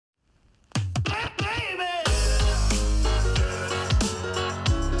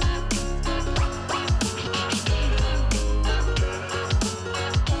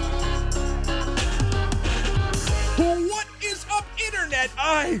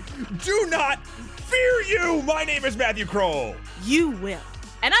I do not fear you. My name is Matthew Kroll. You will.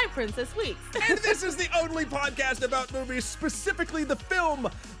 And I'm Princess Weeks. And this is the only podcast about movies, specifically the film,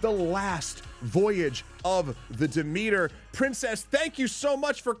 The Last Voyage of the Demeter. Princess, thank you so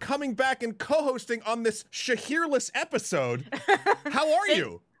much for coming back and co-hosting on this Shahirless episode. How are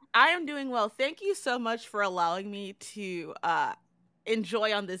you? I am doing well. Thank you so much for allowing me to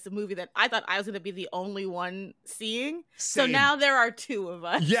enjoy on this movie that I thought I was going to be the only one seeing. Same. So now there are two of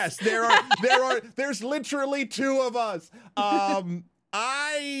us. Yes, there's literally two of us.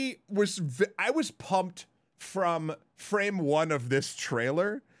 I was pumped from frame one of this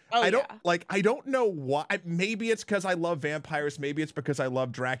trailer. Oh, I don't know why. Maybe it's because I love vampires. Maybe it's because I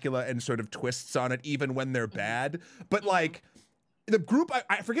love Dracula and sort of twists on it, even when they're bad. But like the group,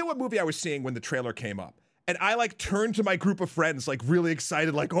 I forget what movie I was seeing when the trailer came up. And I like turned to my group of friends, like really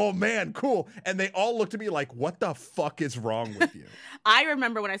excited, like, oh man, cool. And they all looked at me like, what the fuck is wrong with you? I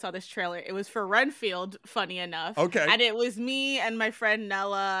remember when I saw this trailer, it was for Renfield, funny enough. Okay. And it was me and my friend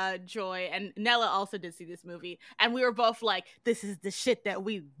Nella Joy, and Nella also did see this movie. And we were both like, this is the shit that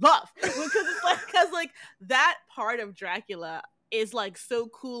we love. Because like that part of Dracula is like so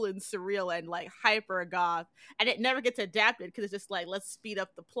cool and surreal and like hyper goth, and it never gets adapted because it's just like, let's speed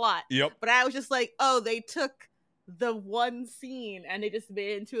up the plot. Yep. But I was just like, oh, they took the one scene and they just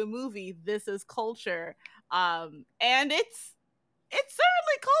made it into a movie. This is culture. And it's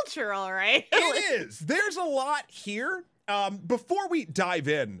certainly culture, all right. It is. There's a lot here. Before we dive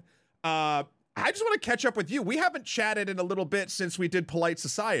in, I just want to catch up with you. We haven't chatted in a little bit since we did Polite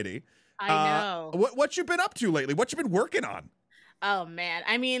Society. I know. What you been up to lately? What you been working on? Oh man,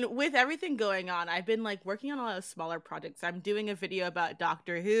 I mean, with everything going on, I've been like working on a lot of smaller projects. I'm doing a video about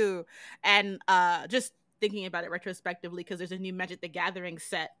Doctor Who, and just thinking about it retrospectively because there's a new Magic the Gathering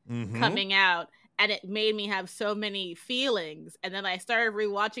set coming out, and it made me have so many feelings. And then I started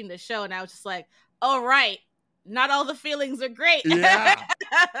rewatching the show, and I was just like, "Oh right, not all the feelings are great." Yeah,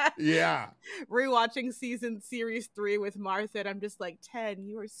 yeah. Rewatching series 3 with Martha, and I'm just like, 10,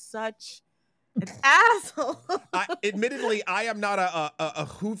 you are such an asshole. Admittedly, I am not a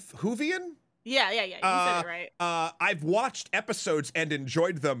Whovian. Yeah. You said it right. I've watched episodes and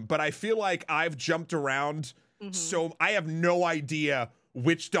enjoyed them, but I feel like I've jumped around, so I have no idea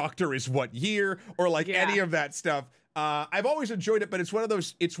which Doctor is what year or like any of that stuff. I've always enjoyed it, but it's one of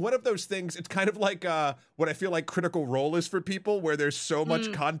those things. It's kind of like what I feel like Critical Role is for people, where there's so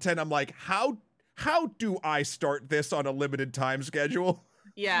much content. I'm like, how do I start this on a limited time schedule?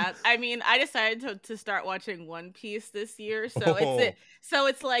 Yeah, I mean, I decided to start watching One Piece this year, so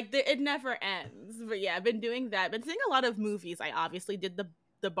it's like it never ends. But yeah, I've been doing that. Been seeing a lot of movies. I obviously did the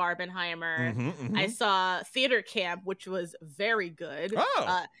Barbenheimer. I saw Theater Camp, which was very good.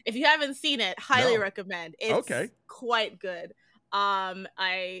 Oh. If you haven't seen it, highly recommend. It's quite good.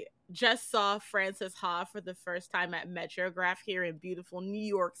 I just saw Frances Ha for the first time at Metrograph here in beautiful New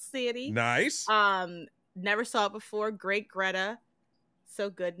York City. Nice. Never saw it before. Great Greta. So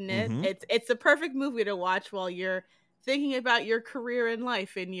good in it. It's a perfect movie to watch while you're thinking about your career in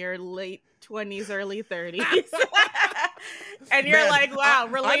life in your late 20s, early 30s. And you're like, wow,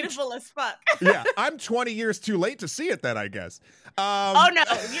 relatable as fuck. Yeah, I'm 20 years too late to see it then, I guess. Oh, no.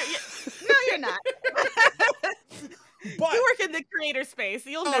 You're not. But, you work in the creator space.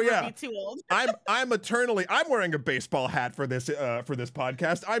 You'll never be too old. I'm wearing a baseball hat for this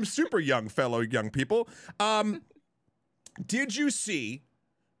podcast. I'm super young, fellow young people. Did you see,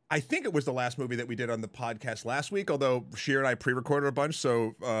 I think it was the last movie that we did on the podcast last week, although Sheer and I pre-recorded a bunch,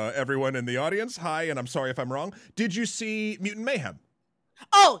 so everyone in the audience, hi, and I'm sorry if I'm wrong. Did you see Mutant Mayhem?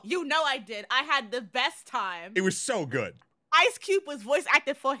 Oh, I did. I had the best time. It was so good. Ice Cube was voice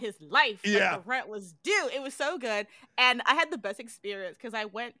acted for his life. Yeah. Like the rent was due. It was so good. And I had the best experience because I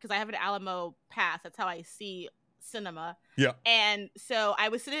have an Alamo pass. That's how I see cinema. Yeah. And so I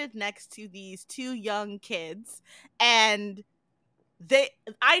was sitting next to these two young kids, and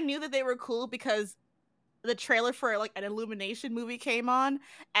I knew that they were cool because the trailer for like an Illumination movie came on,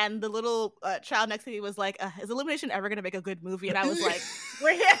 and the little child next to me was like, is Illumination ever gonna make a good movie? And I was like,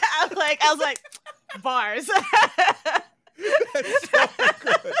 I was like bars. That's so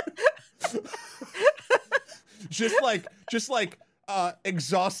good. just like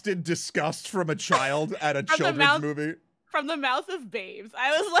exhausted disgust from a child at a children's movie. From the mouth of babes.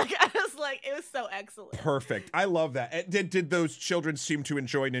 I was like, it was so excellent. Perfect. I love that. Did those children seem to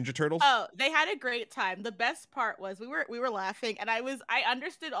enjoy Ninja Turtles? Oh, they had a great time. The best part was we were laughing, and I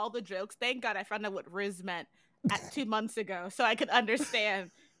understood all the jokes. Thank God I found out what Riz meant 2 months ago, so I could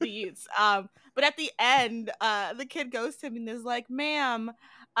understand the youths. But at the end, the kid goes to me and is like, "Ma'am,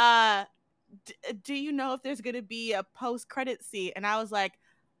 do you know if there's gonna be a post-credit scene?" And I was like,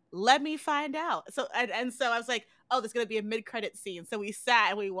 let me find out. So and so I was like, oh, there's gonna be a mid-credit scene. So we sat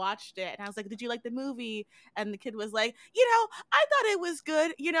and we watched it, and I was like, did you like the movie? And the kid was like, I thought it was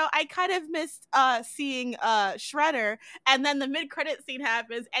good. I kind of missed seeing Shredder. And then the mid-credit scene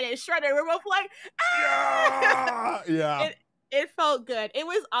happens, and it's Shredder. We're both like, ah! Yeah. It felt good. It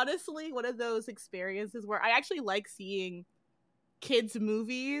was honestly one of those experiences where I actually like seeing kids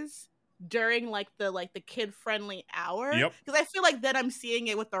movies during the kid friendly hour, because I feel like then I'm seeing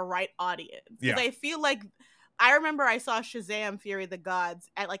it with the right audience. Because I feel like I remember I saw Shazam: Fury of the Gods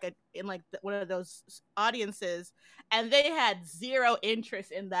at one of those audiences, and they had zero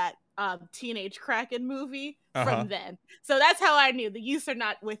interest in that teenage Kraken movie from then. So that's how I knew the youth are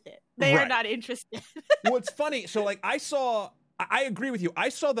not with it. They are not interested. Well, it's funny. So I agree with you. I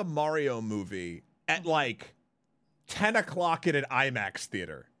saw the Mario movie at 10 o'clock in an IMAX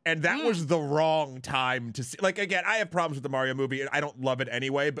theater. And that was the wrong time to see. Again, I have problems with the Mario movie, and I don't love it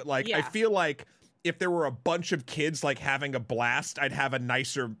anyway. But I feel like if there were a bunch of kids having a blast, I'd have a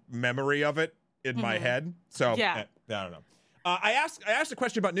nicer memory of it in my head. So I don't know. I asked a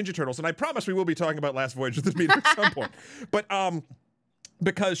question about Ninja Turtles, and I promise we will be talking about Last Voyage of the Demeter at some point. But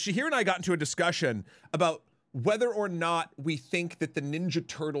because Shahir and I got into a discussion about whether or not we think that the Ninja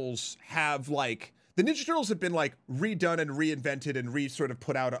Turtles have the Ninja Turtles have been redone and reinvented and sort of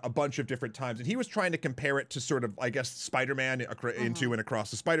put out a bunch of different times. And he was trying to compare it to sort of, I guess, Spider-Man into and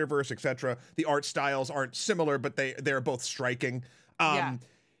Across the Spider-Verse, etc. The art styles aren't similar, but they're both striking.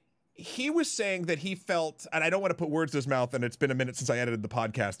 He was saying that he felt, and I don't want to put words in his mouth, and it's been a minute since I edited the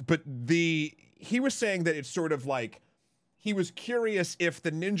podcast, but he was saying that it's sort of he was curious if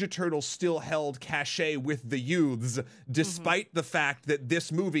the Ninja Turtles still held cachet with the youths, despite the fact that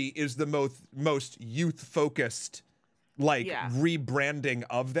this movie is the most youth-focused, rebranding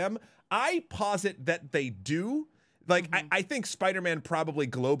of them. I posit that they do. I think Spider-Man probably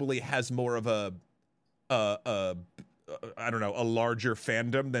globally has more of a I don't know, a larger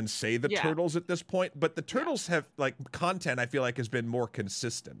fandom than, say, the Turtles at this point. But the Turtles have, content, I feel has been more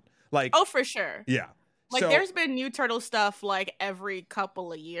consistent. Oh, for sure. Yeah. There's been new Turtle stuff every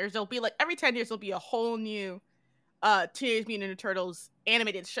couple of years. There'll be every 10 years there'll be a whole new Teenage Mutant Ninja Turtles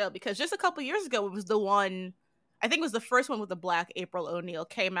animated show, because just a couple years ago it was the one, I think it was the first one with the Black April O'Neil,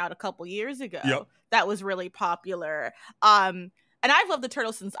 came out a couple years ago. Yep. That was really popular. And I've loved the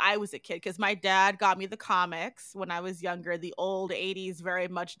Turtles since I was a kid, because my dad got me the comics when I was younger, the old 80s, very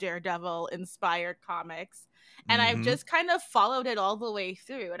much Daredevil inspired comics. And I've just kind of followed it all the way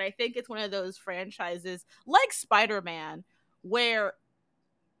through. And I think it's one of those franchises like Spider-Man where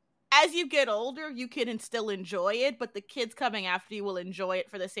as you get older, you can still enjoy it, but the kids coming after you will enjoy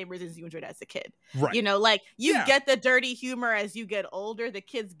it for the same reasons you enjoyed it as a kid. Right. You get the dirty humor as you get older. The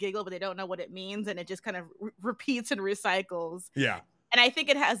kids giggle, but they don't know what it means. And it just kind of repeats and recycles. Yeah. And I think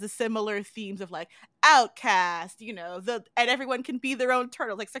it has the similar themes of Outcast, and everyone can be their own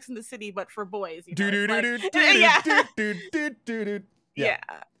turtle, like Sex and the City, but for boys. Yeah.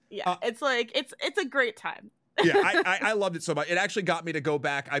 It's it's a great time. I loved it so much. It actually got me to go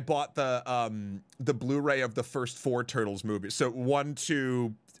back. I bought the Blu-ray of the first 4 Turtles movies. So 1,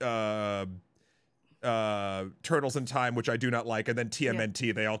 2, Turtles in Time, which I do not like, and then TMNT.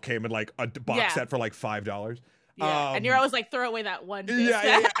 Yeah. They all came in a box set for $5. Yeah, and you're always throw away that one.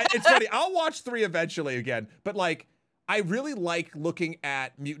 Yeah. It's funny. I'll watch 3 eventually again, but I really like looking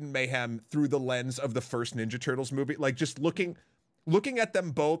at Mutant Mayhem through the lens of the first Ninja Turtles movie. Just looking at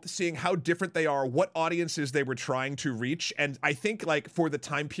them both, seeing how different they are, what audiences they were trying to reach, and I think for the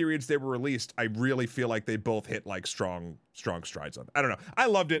time periods they were released, I really feel like they both hit strong strides on it. I don't know. I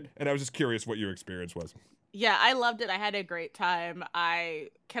loved it, and I was just curious what your experience was. Yeah, I loved it. I had a great time. I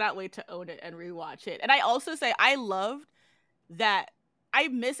cannot wait to own it and rewatch it. And I also say I loved that I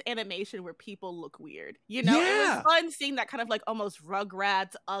miss animation where people look weird. It was fun seeing that kind of almost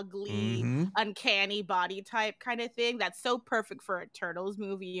Rugrats, ugly, uncanny body type kind of thing. That's so perfect for a Turtles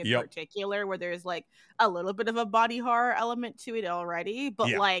movie in particular, where there's a little bit of a body horror element to it already. But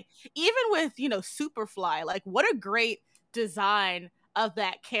even with, Superfly, what a great design of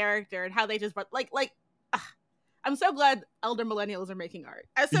that character and how they just I'm so glad elder millennials are making art.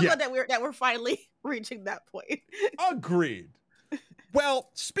 I'm so glad that we're finally reaching that point. Agreed.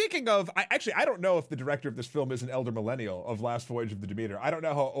 Well, speaking of, I don't know if the director of this film is an elder millennial of Last Voyage of the Demeter. I don't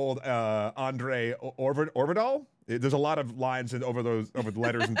know how old Andre Orvidal. There's a lot of lines over the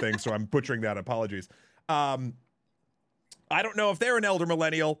letters and things, so I'm butchering that. Apologies. I don't know if they're an elder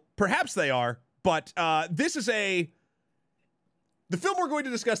millennial. Perhaps they are, but this is the film we're going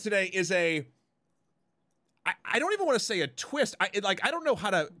to discuss today is I don't even want to say a twist. I don't know how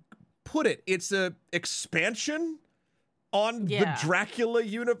to put it. It's a expansion on the Dracula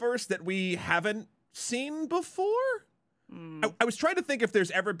universe that we haven't seen before. I was trying to think if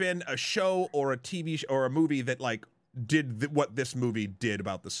there's ever been a show or a TV or a movie that like did what this movie did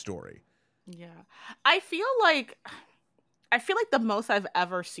about the story. Yeah. I feel like the most I've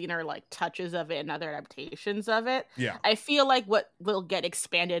ever seen are like touches of it and other adaptations of it. Yeah. I feel like what will get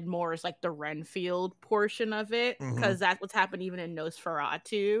expanded more is like the Renfield portion of it, because that's what's happened even in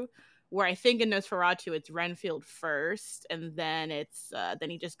Nosferatu, where I think in Nosferatu it's Renfield first, and then it's then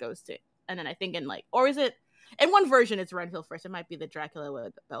he just goes to, and then I think in like, or is it in one version it's Renfield first? It might be the Dracula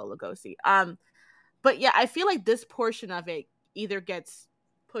with Bela Lugosi. But yeah, I feel like this portion of it either gets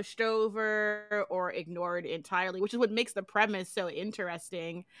pushed over or ignored entirely, which is what makes the premise so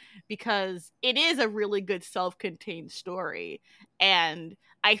interesting, because it is a really good self-contained story. And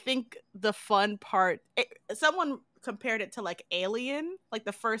I think the fun part, someone compared it to like Alien, like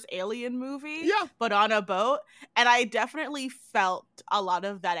the first Alien movie, but on a boat. And I definitely felt a lot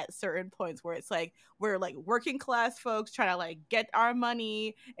of that at certain points, where it's like we're like working class folks trying to like get our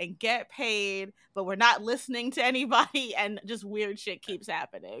money and get paid, but we're not listening to anybody, and just weird shit keeps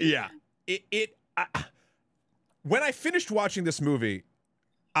happening. Yeah. When I finished watching this movie,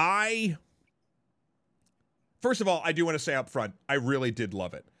 first of all, I do want to say up front, I really did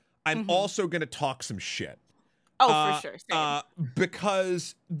love it. I'm also going to talk some shit. Oh, for sure. Same.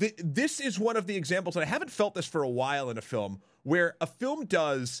 Because this is one of the examples, and I haven't felt this for a while in a film, where a film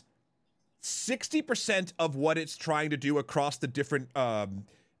does 60% of what it's trying to do across the different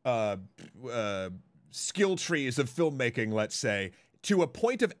skill trees of filmmaking, let's say, to a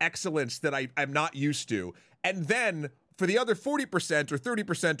point of excellence that I'm not used to. And then for the other 40% or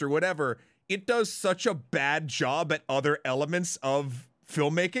 30% or whatever, it does such a bad job at other elements of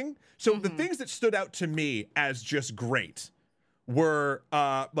filmmaking. So the things that stood out to me as just great were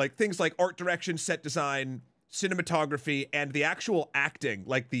like things like art direction, set design, cinematography, and the actual acting.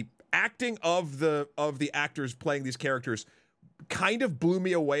 Like the acting of the actors playing these characters kind of blew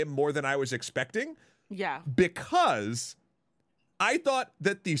me away more than I was expecting. Yeah. Because I thought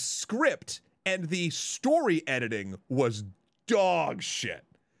that the script and the story editing was dog shit.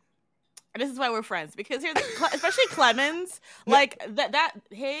 And this is why we're friends, because here's especially Clemens, like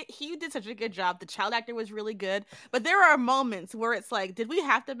he did such a good job. The child actor was really good, but there are moments where it's like, did we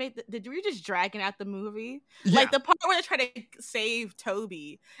just dragging out the movie? Yeah. Like the part where they're trying to save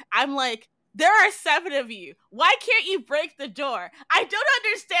Toby, I'm like, there are 7 of you. Why can't you break the door? I don't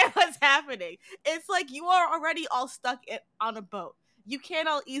understand what's happening. It's like you are already all stuck on a boat. You can't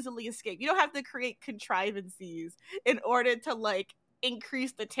all easily escape. You don't have to create contrivances in order to like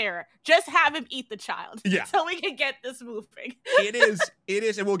increase the terror. Just have him eat the child. Yeah. So we can get this moving. It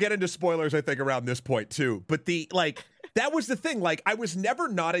is, and we'll get into spoilers, I think, around this point too. But that was the thing. Like, I was never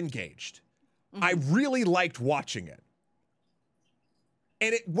not engaged. I really liked watching it.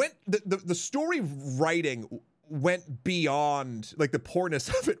 And it went, the story writing went beyond, like, the poorness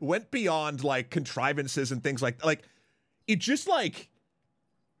of it went beyond, like, contrivances and things like it just, like,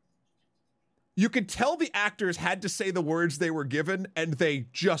 you could tell the actors had to say the words they were given, and they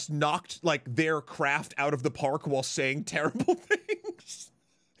just knocked, like, their craft out of the park while saying terrible things.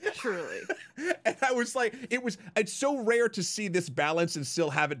 Truly. And I was like, it's so rare to see this balance and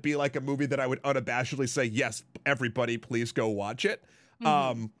still have it be like a movie that I would unabashedly say, yes, everybody, please go watch it.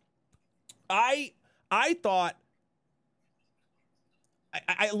 I thought,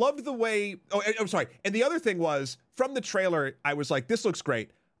 I loved the way, I'm sorry. And the other thing was, from the trailer, I was like, this looks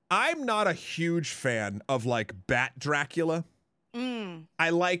great. I'm not a huge fan of like Bat Dracula. I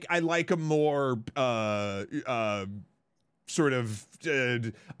like a more sort of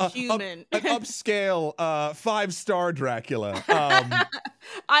human, an upscale 5-star Dracula.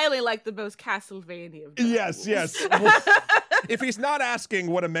 I only like the most Castlevania of yes. Well, if he's not asking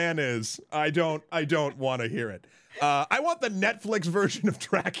what a man is, I don't want to hear it. I want the Netflix version of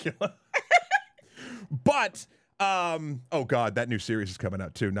Dracula. But oh God, that new series is coming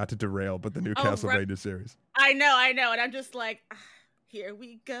out too. Not to derail, but the new Castlevania series. I know, and I'm just like, here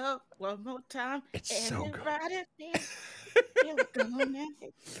we go, one more time. It's so good. Here we go now.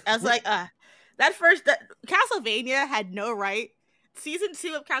 I was like, Castlevania had no right. Season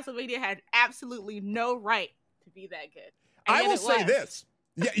 2 of Castlevania had absolutely no right to be that good. I will say this.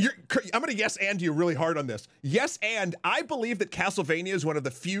 Yeah, I'm going to yes and you really hard on this. Yes, and I believe that Castlevania is one of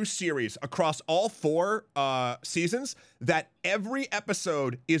the few series across all 4 seasons that every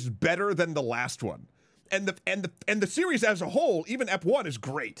episode is better than the last one. And the series as a whole, even Ep 1 is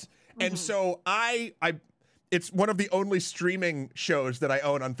great. And so it's one of the only streaming shows that I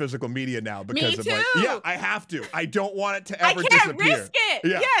own on physical media now because Me too. I have to. I don't want it to ever disappear. I can't risk it.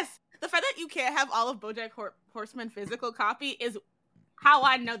 Yeah. Yes. The fact that you can't have all of BoJack Horseman physical copy is how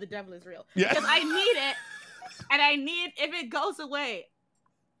I know the devil is real. Yeah. Because I need it, and if it goes away,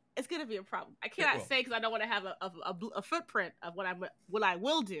 it's gonna be a problem. I cannot say because I don't want to have a footprint of what I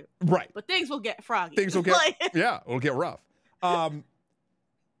will do. Right. But things will get froggy. Things will get it'll get rough.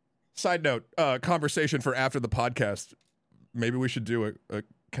 Side note, conversation for after the podcast. Maybe we should do a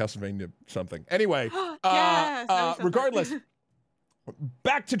Castlevania something. Anyway, yes, regardless,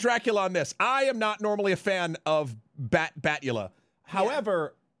 back to Dracula on this. I am not normally a fan of Batula.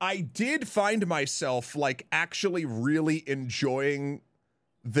 However, I did find myself like actually really enjoying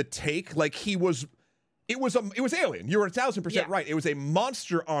the take. Like it was Alien. You were 1,000% right. It was a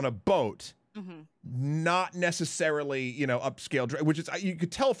monster on a boat. Mm-hmm. Not necessarily, upscale, which is you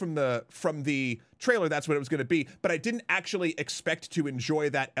could tell from the trailer that's what it was going to be, but I didn't actually expect to enjoy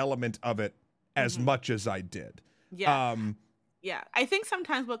that element of it as much as I did. Yeah. Yeah. I think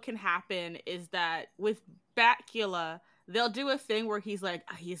sometimes what can happen is that with Batula, they'll do a thing where he's like,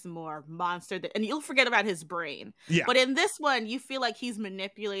 he's more monster and you'll forget about his brain. Yeah. But in this one, you feel like he's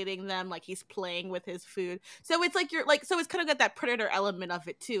manipulating them, like he's playing with his food. So it's like so it's kind of got that predator element of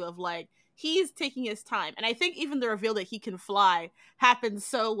it too, of like, he's taking his time. And I think even the reveal that he can fly happens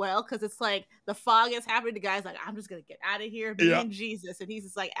so well because it's like the fog is happening. The guy's like, I'm just going to get out of here, me and Jesus. And he's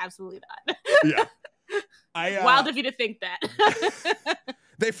just like, absolutely not. Yeah. Wild of you to think that.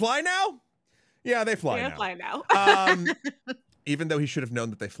 They fly now? Yeah, they fly now. They fly now. Even though he should have known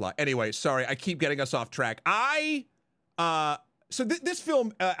that they fly. Anyway, sorry, I keep getting us off track. So this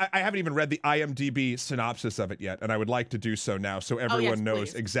film, I haven't even read the IMDb synopsis of it yet, and I would like to do so now so everyone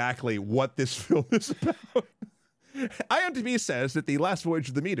knows exactly what this film is about. IMDb says that The Last Voyage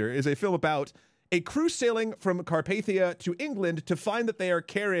of the Demeter is a film about a crew sailing from Carpathia to England to find that they are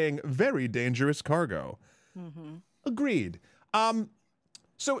carrying very dangerous cargo. Mm-hmm. Agreed.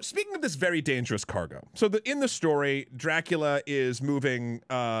 So speaking of this very dangerous cargo, in the story, Dracula is moving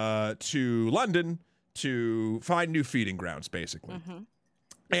to London to find new feeding grounds, basically. Mm-hmm.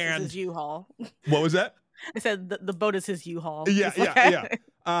 And his U-Haul. What was that? I said the boat is his U-Haul. Yeah.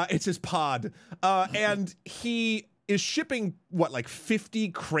 It's his pod. And he is shipping, 50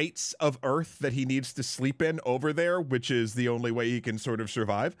 crates of earth that he needs to sleep in over there, which is the only way he can sort of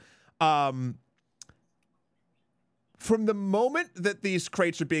survive. From the moment that these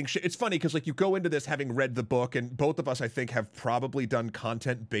crates are being it's funny because you go into this having read the book, and both of us, I think, have probably done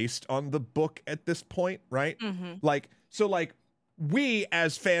content based on the book at this point, right? Mm-hmm. We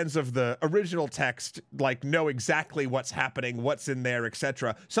as fans of the original text, know exactly what's happening, what's in there,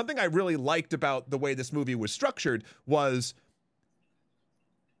 etc. Something I really liked about the way this movie was structured was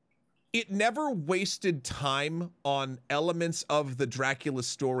it never wasted time on elements of the Dracula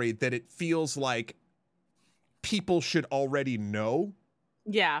story that it feels like people should already know.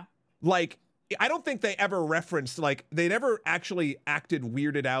 Yeah. I don't think they ever referenced, they never actually acted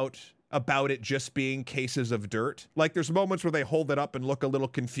weirded out about it just being cases of dirt. There's moments where they hold it up and look a little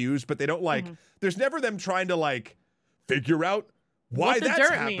confused, but they don't there's never them trying to figure out why that's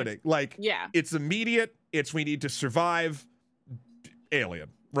happening. It's immediate. It's we need to survive. Alien,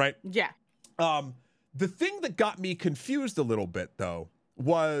 right? Yeah. The thing that got me confused a little bit though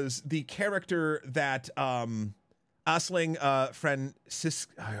was the character that Asling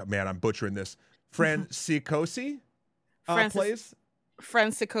I'm butchering this. Francicosi plays.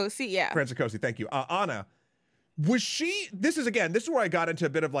 Francicosi, yeah. Francicosi, thank you. Anna, was she? This is where I got into a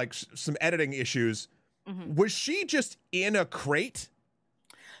bit of some editing issues. Mm-hmm. Was she just in a crate?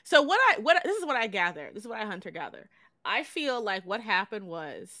 So this is what I gather. This is what I hunter gather. I feel like what had happened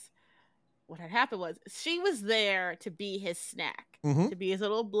was she was there to be his snack, to be his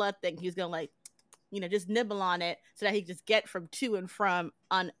little blood thing. He was gonna just nibble on it so that he could just get from to and from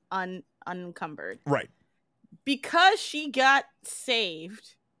unencumbered. Right. Because she got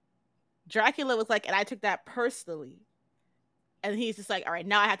saved, Dracula was like, and I took that personally. And he's just like, all right,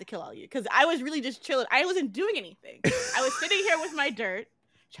 now I have to kill all of you. Because I was really just chilling. I wasn't doing anything. I was sitting here with my dirt,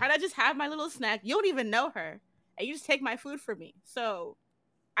 trying to just have my little snack. You don't even know her. And you just take my food from me. So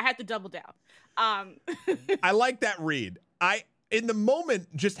I had to double down. I like that read. In the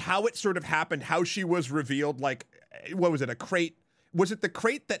moment, just how it sort of happened, how she was revealed, what was it, a crate? Was it the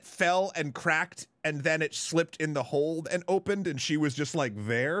crate that fell and cracked and then it slipped in the hold and opened and she was just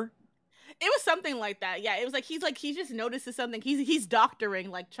there? It was something like that. Yeah, it was he just notices something. He's doctoring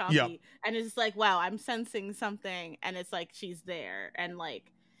Chompy. Yep. And it's just wow, I'm sensing something, and it's she's there. And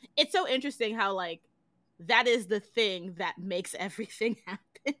it's so interesting how that is the thing that makes everything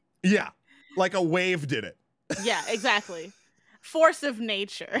happen. Yeah. A wave did it. Yeah, exactly. Force of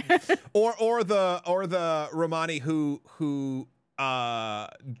nature. or the Romani who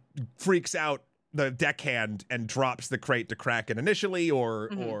freaks out the deckhand and drops the crate to Kraken initially,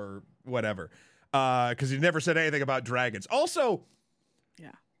 or whatever, because he never said anything about dragons. Also,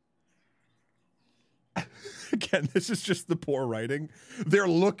 yeah. Again, this is just the poor writing. They're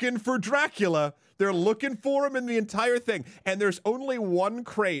looking for Dracula. They're looking for him in the entire thing, and there's only one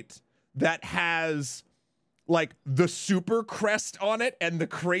crate that has like the super crest on it and the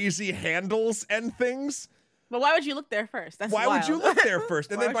crazy handles and things. But why would you look there first? That's why wild. would you look there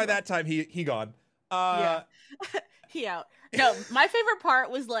first? And then by that time, he gone. Yeah. He out. No, my favorite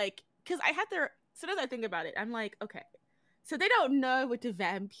part was like, because I had to, so as I think about it, I'm like, okay, so they don't know what the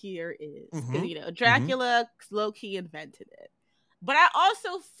vampire is. Because, you know, Dracula low-key invented it. But I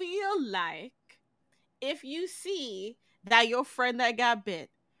also feel like if you see that your friend that got bit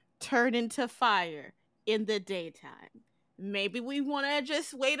turn into fire in the daytime, maybe we want to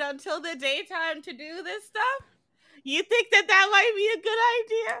just wait until the daytime to do this stuff? You think that might be a good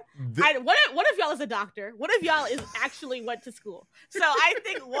idea? One of y'all is a doctor. One of y'all is actually went to school. So I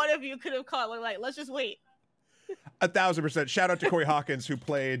think one of you could have called like, let's just wait. 1,000%. Shout out to Corey Hawkins, who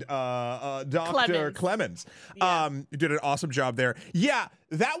played Dr. Clemens. Yeah. Who did an awesome job there. Yeah,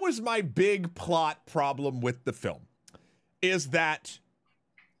 that was my big plot problem with the film. Is that,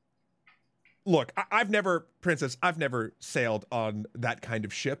 look, I've never sailed on that kind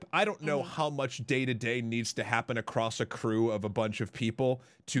of ship. I don't know how much day-to-day needs to happen across a crew of a bunch of people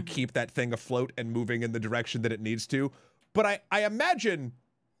to keep that thing afloat and moving in the direction that it needs to. But I imagine,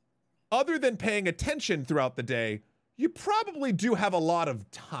 other than paying attention throughout the day, you probably do have a lot of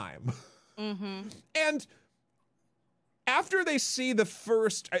time. And after they see the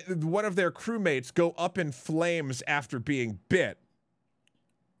first, one of their crewmates go up in flames after being bit,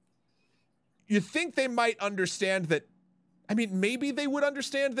 you think they might understand that, I mean, maybe they would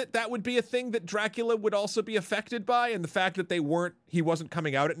understand that that would be a thing that Dracula would also be affected by, and the fact that he wasn't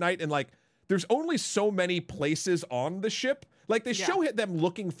coming out at night, and like, there's only so many places on the ship. Like, they show them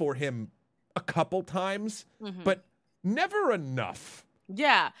looking for him a couple times, but never enough.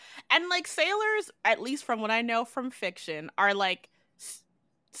 Yeah. And like sailors, at least from what I know from fiction, are like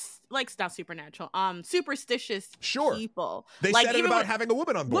not supernatural, superstitious people. They like, said it about having a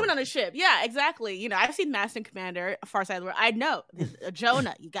woman on board. Woman on a ship. Yeah, exactly. You know, I've seen Master and Commander, Far Side of the World. I know.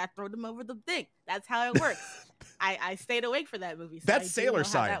 Jonah, you got to throw them over the thing. That's how it works. I stayed awake for that movie. So that's sailor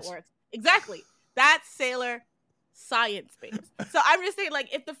science. That works. Exactly. That's sailor science based. So I'm just saying,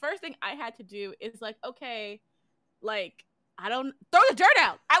 like, if the first thing I had to do is like, okay, like, I don't throw the dirt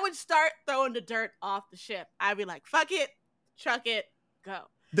out. I would start throwing the dirt off the ship. I'd be like, fuck it, chuck it, go.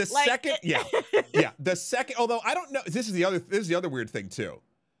 The second, although I don't know, this is the other weird thing too.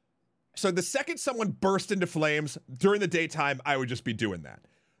 So the second someone burst into flames during the daytime, I would just be doing that.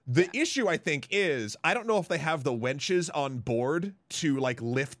 The issue, I think, is I don't know if they have the winches on board to like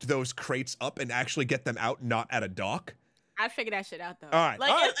lift those crates up and actually get them out, not at a dock. I'd figure that shit out though. All right,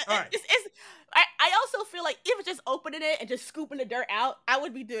 like, all right. I also feel like if it's just opening it and just scooping the dirt out, I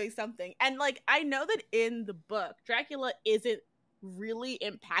would be doing something. And like, I know that in the book, Dracula isn't really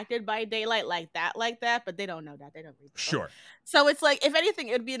impacted by daylight like that, but they don't know that. They don't read the book. Sure. So it's like, if anything,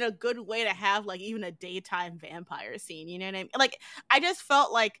 it would be in a good way to have like even a daytime vampire scene. You know what I mean? Like, I just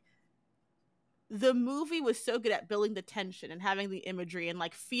felt like the movie was so good at building the tension and having the imagery and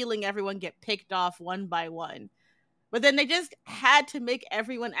like feeling everyone get picked off one by one. But then they just had to make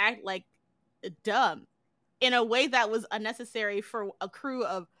everyone act like dumb in a way that was unnecessary for a crew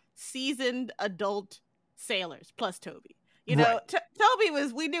of seasoned adult sailors plus Toby. You know,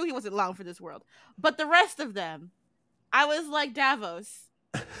 Toby we knew he wasn't long for this world. But the rest of them, I was like, Davos,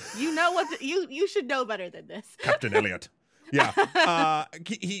 you know what? You should know better than this. Captain Elliot. Yeah.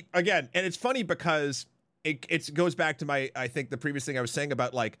 He again, and it's funny because it goes back to I think the previous thing I was saying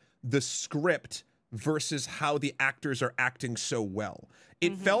about like the script versus how the actors are acting so well.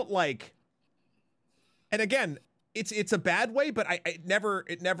 It felt like, and again, it's a bad way, but it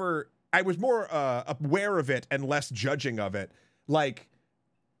never I was more aware of it and less judging of it. Like,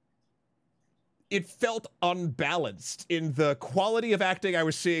 it felt unbalanced in the quality of acting I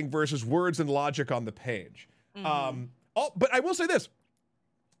was seeing versus words and logic on the page. But I will say this.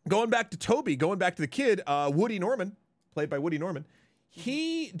 Going back to Toby, going back to the kid, Woody Norman, played by Woody Norman,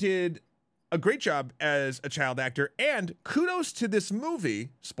 he did a great job as a child actor, and kudos to this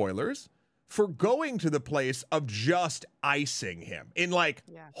movie, spoilers, for going to the place of just icing him in like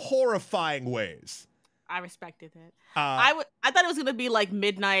horrifying ways. I respected it. I thought it was gonna be like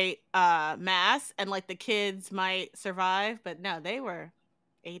midnight mass and like the kids might survive, but no, they were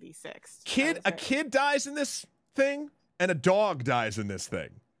 86. A kid dies in this thing, and a dog dies in this thing.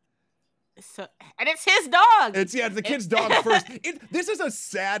 so, and it's his dog. It's the kid's dog first. This is a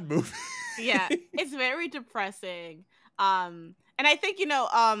sad movie. Yeah, it's very depressing. And I think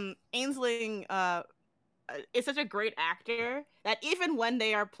Ainsling is such a great actor that even when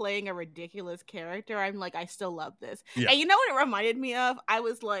they are playing a ridiculous character, I'm like, I still love this. Yeah. And you know what it reminded me of? I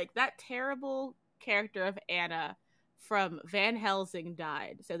was like, that terrible character of Anna from Van Helsing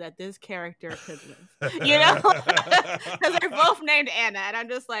died so that this character could live. Because they're both named Anna, and I'm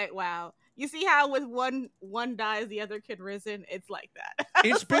just like, wow. You see how with one dies, the other kid risen? It's like that.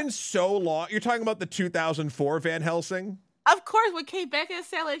 It's been so long. You're talking about the 2004 Van Helsing? Of course, with Kate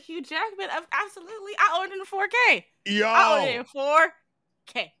Beckinsale and Hugh Jackman, absolutely. I own it in 4K. Yo! I own it in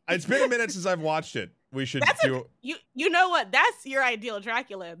 4K. It's been a minute since I've watched it. We should You know what? That's your ideal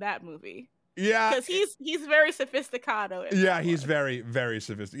Dracula in that movie. Yeah. Because he's very sophisticado. Yeah, he's very, very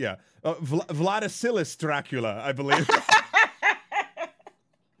sophisticated. Yeah. Vladisilis Dracula, I believe.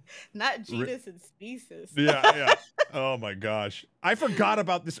 Not genus and species. Yeah. Oh my gosh. I forgot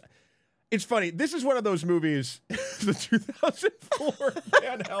about this. It's funny. This is one of those movies, the 2004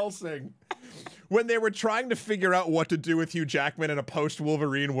 Van Helsing, when they were trying to figure out what to do with Hugh Jackman in a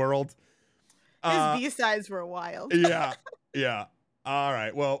post-Wolverine world. His B-sides were wild. Yeah. All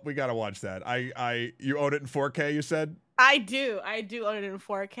right. Well, we got to watch that. You own it in 4K, you said? I do own it in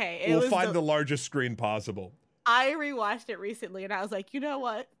 4K. We'll find the largest screen possible. I rewatched it recently, and I was like, you know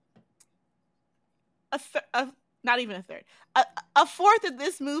what? Not even a third. A fourth of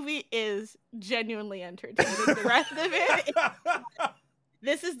this movie is genuinely entertaining. The rest of it,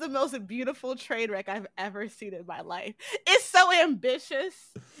 this is the most beautiful train wreck I've ever seen in my life. It's so ambitious.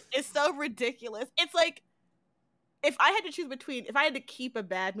 It's so ridiculous. It's like, if I had to keep a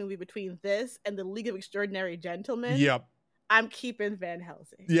bad movie between this and The League of Extraordinary Gentlemen, yep, I'm keeping Van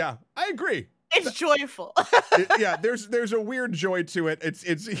Helsing. Yeah, I agree. It's joyful. There's a weird joy to it.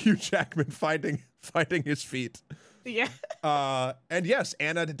 It's Hugh Jackman finding his feet. Yeah. And yes,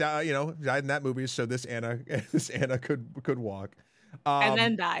 Anna died in that movie, so this Anna could walk. And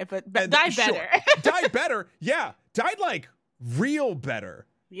then die, but die better. Sure. Die better. Yeah. Died like real better.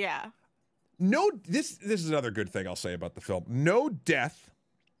 Yeah. No, this is another good thing I'll say about the film. No death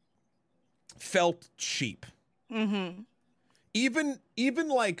felt cheap. Mm-hmm. Even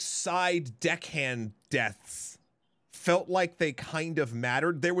like side deckhand deaths felt like they kind of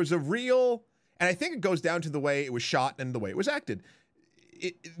mattered. There was a real, and I think it goes down to the way it was shot and the way it was acted.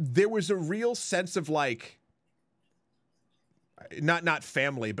 There was a real sense of like, not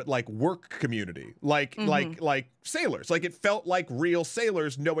family, but like work community, like sailors. Like it felt like real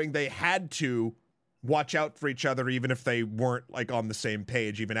sailors knowing they had to watch out for each other, even if they weren't like on the same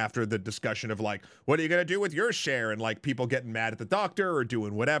page, even after the discussion of like, what are you going to do with your share? And like people getting mad at the doctor or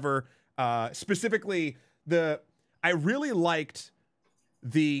doing whatever. Specifically, I really liked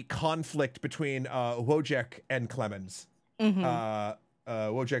the conflict between Wojciech and Clemens. Mm-hmm.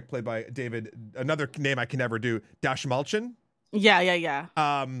 Wojciech played by David, another name I can never do, Dashmalchin. Yeah.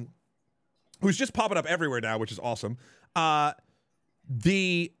 Who's just popping up everywhere now, which is awesome. I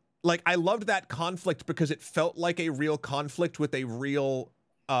loved that conflict because it felt like a real conflict with a real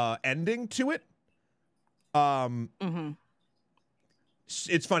ending to it. Mm-hmm.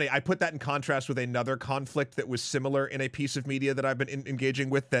 It's funny. I put that in contrast with another conflict that was similar in a piece of media that I've been engaging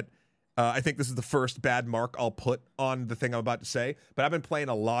with that I think this is the first bad mark I'll put on the thing I'm about to say, but I've been playing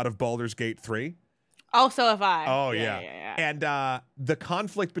a lot of Baldur's Gate 3. Oh, so have I. Oh, yeah. And the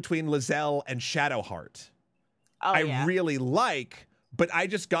conflict between Lizelle and Shadowheart, I really like, but I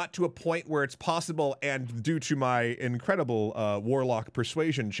just got to a point where it's possible, and due to my incredible warlock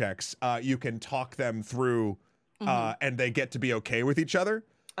persuasion checks, you can talk them through, and they get to be okay with each other.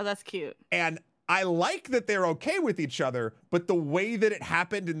 Oh, that's cute. And I like that they're okay with each other, but the way that it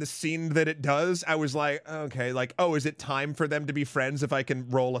happened in the scene that it does, I was like, okay, like, oh, is it time for them to be friends if I can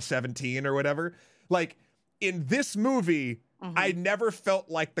roll a 17 or whatever? Like, in this movie, I never felt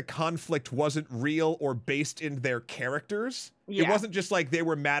like the conflict wasn't real or based in their characters. Yeah. It wasn't just like they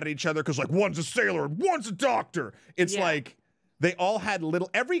were mad at each other because, like, one's a sailor and one's a doctor. It's like they all had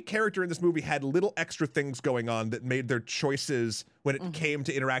every character in this movie had little extra things going on that made their choices when it came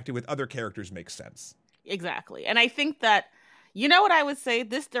to interacting with other characters make sense. Exactly. And I think that, you know what I would say?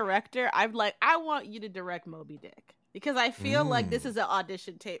 This director, I want you to direct Moby Dick. Because I feel like this is an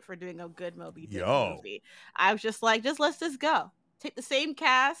audition tape for doing a good Moby Dick movie. I was just like, let's just go. Take the same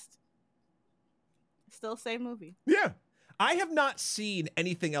cast, still same movie. Yeah. I have not seen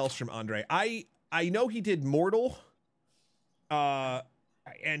anything else from Andre. I know he did Mortal, and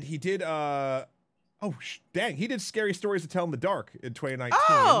he did, he did Scary Stories to Tell in the Dark in 2019.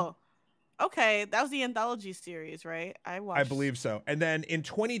 Oh, okay. That was the anthology series, right? I believe so. And then in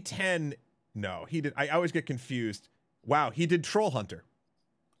 2010, No, he did. I always get confused. Wow, he did Troll Hunter.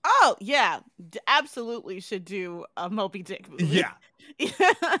 Oh yeah, absolutely should do a Moby Dick movie. Yeah.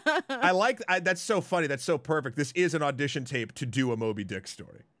 That's so funny. That's so perfect. This is an audition tape to do a Moby Dick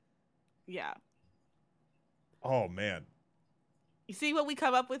story. Yeah. Oh man. You see what we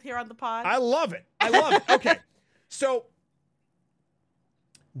come up with here on the pod? I love it. I love it. Okay. So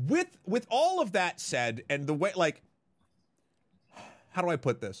with all of that said, and the way, like, how do I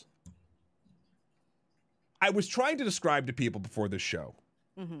put this? I was trying to describe to people before this show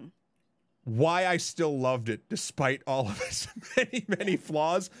why I still loved it despite all of its many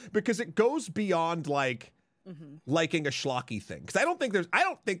flaws, because it goes beyond like liking a schlocky thing. Because I don't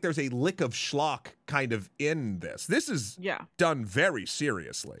think there's a lick of schlock kind of in this. This is done very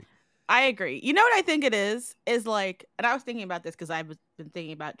seriously. I agree. You know what I think it is like, and I was thinking about this because I've been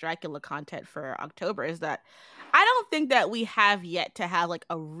thinking about Dracula content for October, is that I don't think that we have yet to have like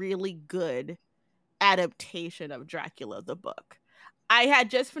a really good adaptation of Dracula the book. I had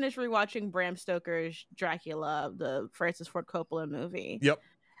just finished rewatching Bram Stoker's Dracula, the Francis Ford Coppola movie. Yep.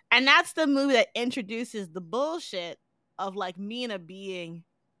 And that's the movie that introduces the bullshit of like Mina being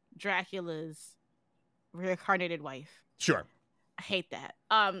Dracula's reincarnated wife. Sure. I hate that.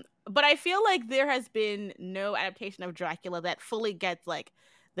 But I feel like there has been no adaptation of Dracula that fully gets like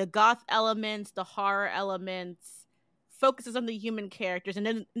the goth elements, the horror elements, focuses on the human characters, and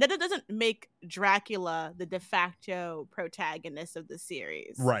then that it doesn't make Dracula the de facto protagonist of the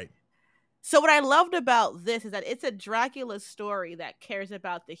series. Right. So what I loved about this is that it's a Dracula story that cares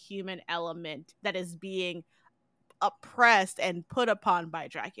about the human element that is being oppressed and put upon by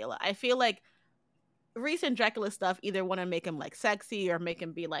Dracula. I feel like recent Dracula stuff either want to make him like sexy or make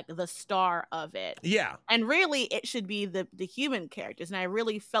him be like the star of it. Yeah. And really it should be the human characters. And I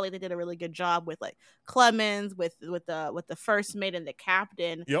really felt like they did a really good job with like Clemens, with the first mate and the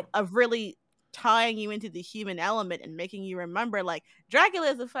captain of really tying you into the human element and making you remember like Dracula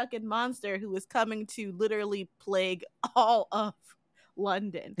is a fucking monster who is coming to literally plague all of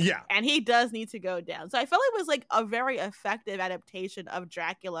London. Yeah. And he does need to go down. So I felt it was like a very effective adaptation of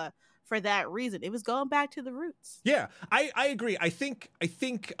Dracula for that reason. It was going back to the roots. Yeah, I agree. I think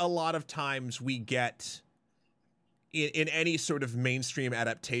a lot of times we get in any sort of mainstream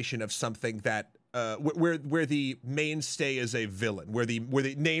adaptation of something that where the mainstay is a villain, where the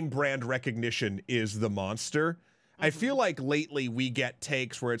name brand recognition is the monster. I feel like lately we get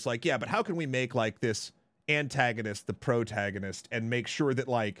takes where it's like, yeah, but how can we make like this antagonist the protagonist and make sure that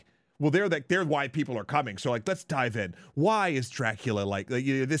like, well, they're why people are coming. So like, let's dive in. Why is Dracula like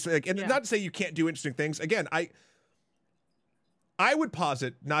this? Like, and not to say you can't do interesting things. Again, I would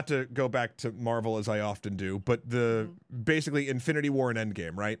posit, not to go back to Marvel as I often do, but basically Infinity War and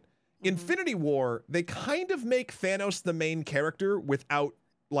Endgame, right? Infinity War, they kind of make Thanos the main character without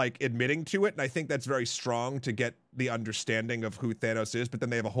like admitting to it. And I think that's very strong to get the understanding of who Thanos is, but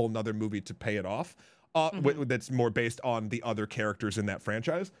then they have a whole nother movie to pay it off. That's more based on the other characters in that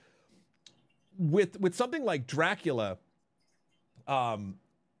franchise. With something like Dracula, I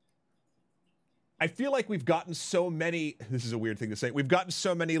feel like we've gotten so many, this is a weird thing to say, we've gotten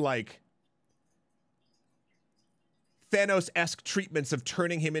so many like Thanos-esque treatments of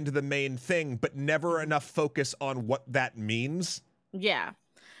turning him into the main thing, but never enough focus on what that means. Yeah.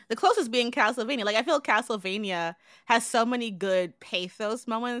 The closest being Castlevania. Like, I feel Castlevania has so many good pathos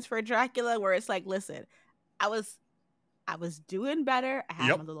moments for Dracula where it's like, listen, I was doing better. I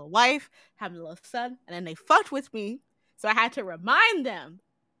had my little wife, had my little son, and then they fucked with me. So I had to remind them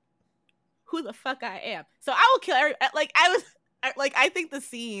who the fuck I am. So I will kill I think the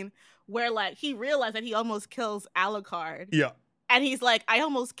scene where like he realized that he almost kills Alucard. Yeah. And he's like, I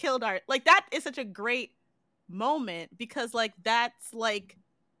almost killed Art. Like, that is such a great moment because like that's like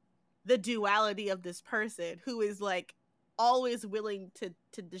the duality of this person who is like always willing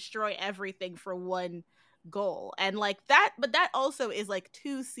to destroy everything for one goal. And like that, but that also is like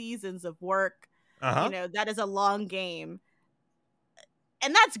 2 seasons of work. You know, that is a long game.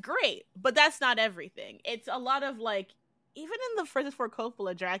 And that's great, but that's not everything. It's a lot of like, even in the Francis Ford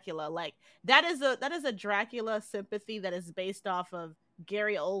Coppola Dracula, like that is a Dracula sympathy that is based off of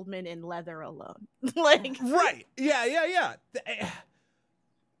Gary Oldman in Leather Alone. Like, right. Yeah.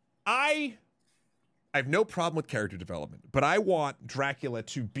 I have no problem with character development, but I want Dracula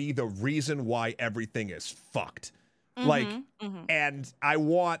to be the reason why everything is fucked. And I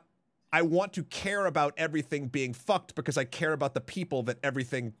want to care about everything being fucked because I care about the people that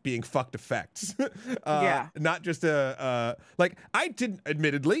everything being fucked affects. Not just like I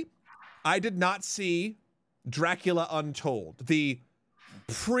did not see Dracula Untold, the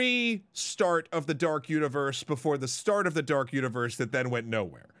pre-start of the Dark Universe before the start of the Dark Universe that then went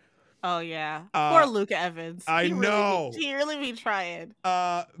nowhere. Oh yeah, poor Luke Evans. I know. He really be trying.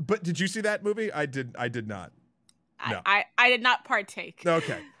 But did you see that movie? I did not. No. I did not partake.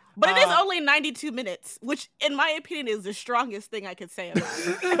 Okay. But it is only 92 minutes, which in my opinion is the strongest thing I could say about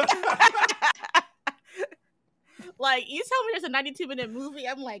it. Like, you tell me there's a 92-minute movie,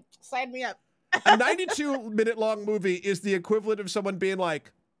 I'm like, sign me up. A 92-minute long movie is the equivalent of someone being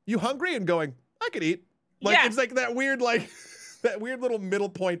like, "You hungry?" and going, "I could eat." Like, It's like that weird, like, that weird little middle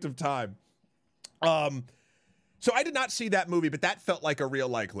point of time. So I did not see that movie, but that felt like a real,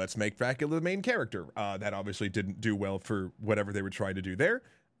 like, let's make Dracula the main character. That obviously didn't do well for whatever they were trying to do there.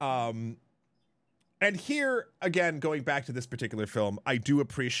 And here, again, going back to this particular film, I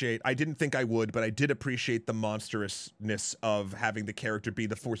didn't think I would, but I did appreciate the monstrousness of having the character be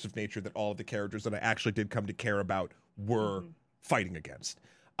the force of nature that all of the characters that I actually did come to care about were fighting against.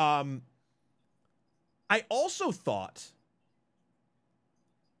 I also thought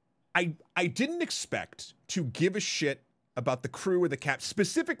I didn't expect to give a shit about the crew or the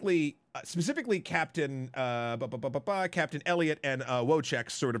specifically Captain Captain Elliot and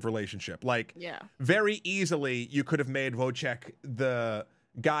Wojciech's sort of relationship. Like, very easily you could have made Wojciech the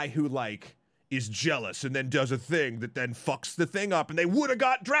guy who, like, is jealous and then does a thing that then fucks the thing up, and they would have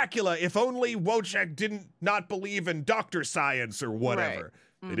got Dracula if only Wojciech didn't not believe in doctor science or whatever.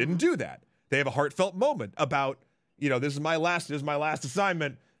 Right. They didn't do that. They have a heartfelt moment about, this is my last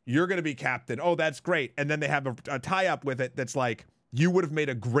assignment. You're going to be captain. Oh, that's great. And then they have a tie-up with it that's like, you would have made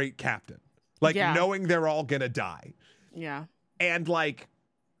a great captain. Like, knowing they're all going to die. Yeah. And, like,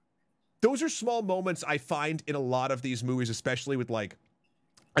 those are small moments I find in a lot of these movies, especially with, like,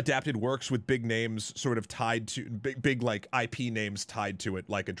 adapted works with big names sort of tied to, big like, IP names tied to it,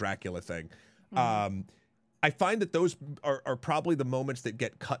 like a Dracula thing. I find that those are probably the moments that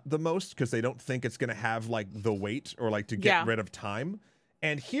get cut the most because they don't think it's going to have, like, the weight or, like, to get rid of time.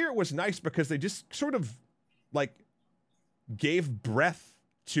 And here it was nice because they just sort of, like, gave breath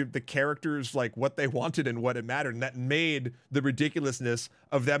to the characters, like, what they wanted and what it mattered. And that made the ridiculousness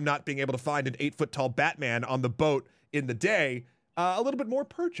of them not being able to find an 8-foot-tall Batman on the boat in the day a little bit more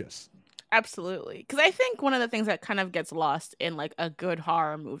purchase. Absolutely. Because I think one of the things that kind of gets lost in, like, a good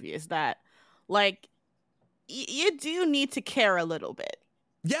horror movie is that, like, you do need to care a little bit.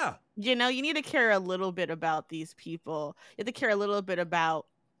 Yeah. You need to care a little bit about these people. You have to care a little bit about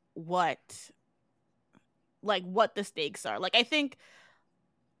what the stakes are. Like, I think,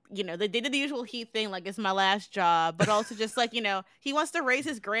 they did the usual Heat thing, like, it's my last job, but also just, like, he wants to raise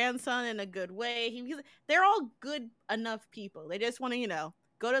his grandson in a good way. They're all good enough people. They just want to,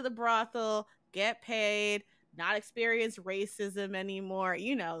 go to the brothel, get paid, not experience racism anymore,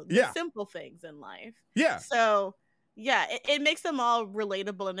 the simple things in life. Yeah. So, yeah, it makes them all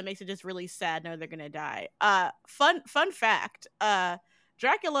relatable, and it makes it just really sad knowing they're gonna die. Fun fact,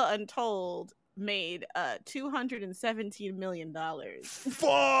 Dracula Untold made $217 million.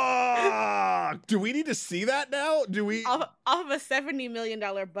 Fuck! Do we need to see that now? Do we off of a $70 million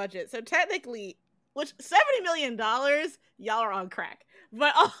budget? So technically, which $70 million, y'all are on crack.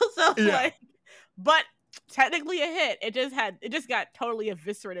 But also but technically a hit. It just got totally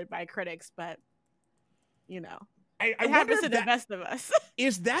eviscerated by critics, but I happens to the best of us.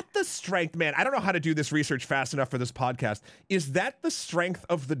 Is that the strength, man? I don't know how to do this research fast enough for this podcast. Is that the strength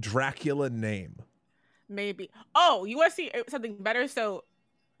of the Dracula name? Maybe. Oh, you want to see something better? So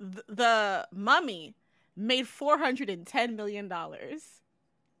the Mummy made $410 million. And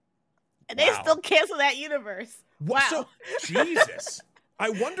they still cancel that universe. Wow. So, Jesus. I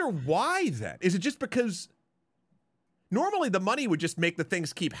wonder why then. Is it just because normally the money would just make the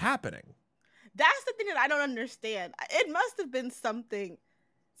things keep happening? That's the thing that I don't understand. It must have been something.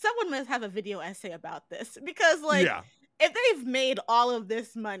 Someone must have a video essay about this because, like, if they've made all of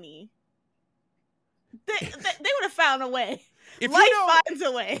this money, they would have found a way. Life finds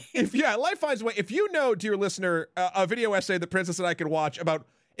a way. Life finds a way. If you know, dear listener, a video essay that Princess and I could watch about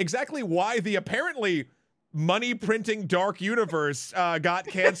exactly why the apparently money printing dark universe got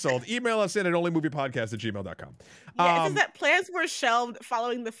canceled, email us in at onlymoviepodcast@gmail.com. Yeah, it says that plans were shelved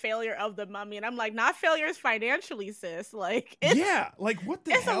following the failure of the Mummy, and I'm like, not failures financially, sis. Like, what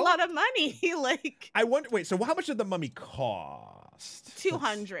the hell? It's a lot of money. Like, I wonder. Wait, so how much did the Mummy cost?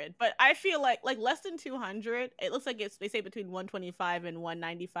 200, but I feel like less than 200. It looks like they say between 125 and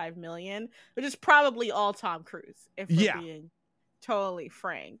 195 million, which is probably all Tom Cruise. If we're being totally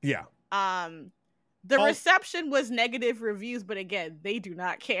frank. Yeah. The reception was negative reviews, but again, they do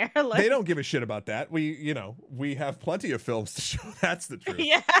not care. They don't give a shit about that. We have plenty of films to show that's the truth.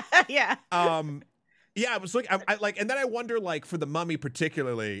 Yeah. I was looking, I and then I wonder, like, for the Mummy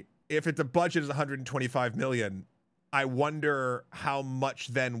particularly, if the budget is 125 million, I wonder how much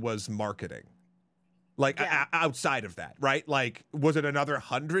then was marketing. Like outside of that, right? Like, was it another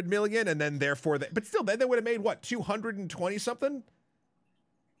 100 million, and then therefore, but still, then they would have made what 220 something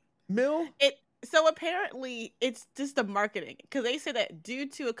mil? So apparently it's just the marketing, because they say that due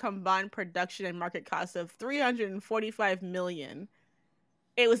to a combined production and market cost of 345 million,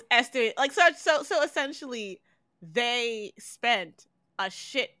 it was estimated like so essentially they spent a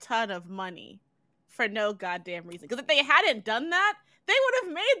shit ton of money for no goddamn reason. Because if they hadn't done that, they would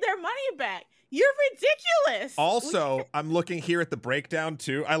have made their money back. You're ridiculous. Also, I'm looking here at the breakdown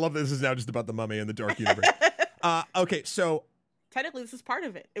too. I love this is now just about the Mummy and the Dark Universe. Okay, so technically this is part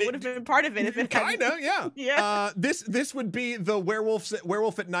of it. It would have been part of it if it kinda, yeah. Yeah. This would be the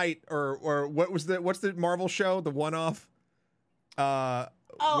Werewolf at Night, or what's the Marvel show, the one-off? Yeah,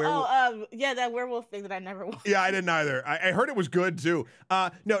 that werewolf thing that I never watched. Yeah, I didn't either. I heard it was good too.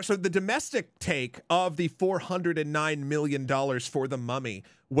 No, so the domestic take of the $409 million for the Mummy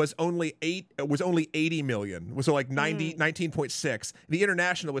was only 80 million. Was so like 19.6. The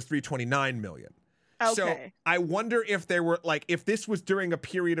international was 329 million. Okay. So I wonder if there were like, if this was during a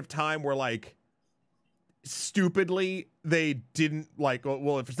period of time where like stupidly they didn't like,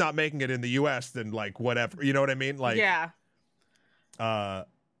 well, if it's not making it in the US, then like whatever, you know what I mean? Like, yeah. So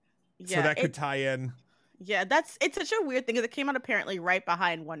that could tie in. Yeah, it's such a weird thing, because it came out apparently right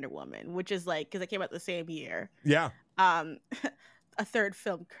behind Wonder Woman, which is like, because it came out the same year. Yeah. A third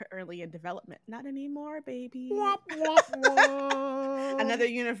film currently in development. Not anymore, baby. Another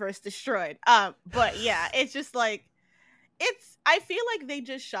universe destroyed. But yeah, it's just like, I feel like they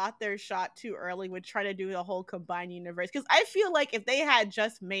just shot their shot too early with trying to do the whole combined universe. Because I feel like if they had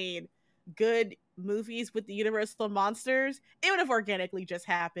just made good movies with the Universal monsters, it would have organically just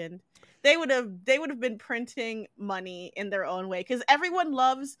happened. They would have been printing money in their own way, because everyone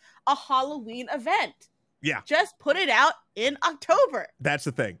loves a Halloween event. Yeah. Just put it out in October. That's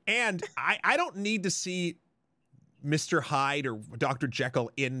the thing. And I don't need to see Mr. Hyde or Dr.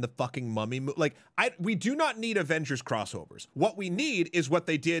 Jekyll in the fucking Mummy movie. Like, we do not need Avengers crossovers. What we need is what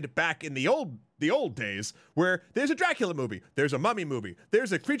they did back in the old days, where there's a Dracula movie, there's a Mummy movie,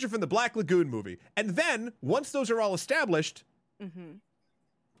 there's a Creature from the Black Lagoon movie. And then, once those are all established,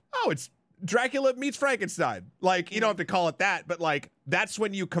 it's Dracula meets Frankenstein. Like, you don't have to call it that, but like, that's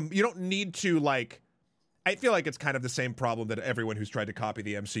when you don't need to like, I feel like it's kind of the same problem that everyone who's tried to copy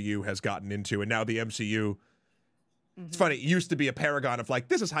the MCU has gotten into. And now the MCU, it's funny, it used to be a paragon of like,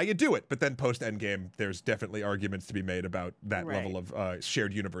 this is how you do it. But then post Endgame, there's definitely arguments to be made about that level of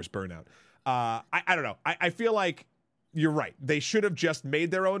shared universe burnout. I don't know. I feel like you're right. They should have just made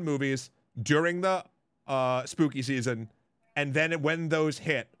their own movies during the spooky season. And then when those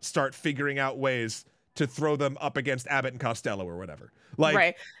hit, start figuring out ways to throw them up against Abbott and Costello or whatever. Like,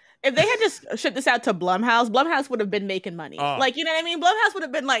 right. If they had just shipped this out to Blumhouse would have been making money. Like, you know what I mean? Blumhouse would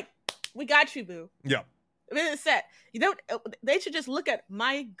have been like, we got you, boo. Yeah. It's set. They should just look at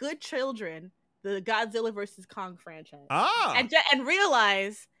My Good Children, the Godzilla versus Kong franchise, and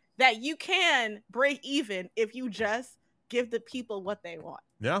realize that you can break even if you just give the people what they want.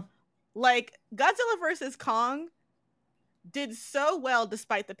 Yeah. Like, Godzilla versus Kong did so well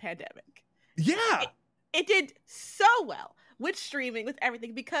despite the pandemic. Yeah. It did so well with streaming, with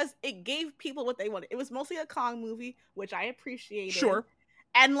everything, because it gave people what they wanted. It was mostly a Kong movie, which I appreciated. Sure.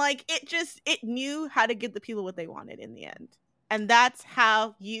 And like, it knew how to give the people what they wanted in the end. And that's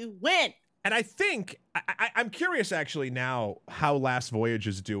how you win. And I think, I'm curious actually now how Last Voyage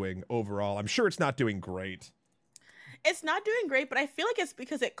is doing overall. I'm sure it's not doing great. It's not doing great, but I feel like it's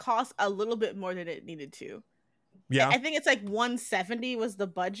because it cost a little bit more than it needed to. Yeah. I think it's like 170 was the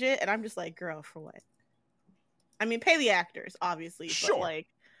budget. And I'm just like, girl, for what? I mean, pay the actors, obviously. Sure.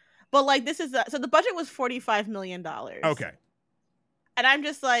 But like this is, so the budget was $45 million. Okay. And I'm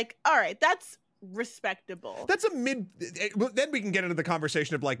just like, all right, that's respectable. That's a then we can get into the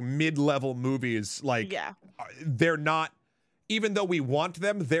conversation of like mid-level movies. Like, they're not, even though we want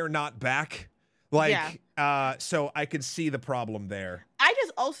them, they're not back. Like, so I could see the problem there. I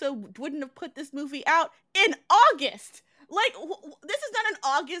just also wouldn't have put this movie out in August. Like, this is not an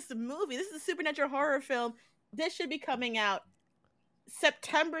August movie. This is a supernatural horror film. This should be coming out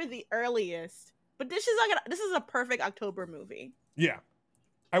September the earliest. But this is a perfect October movie. Yeah.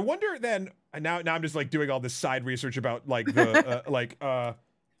 I wonder then, now I'm just like doing all this side research about like the,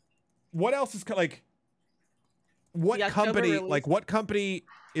 what else is like, what company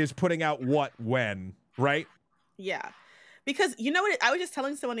is putting out what when, right? Yeah. Because you know what, I was just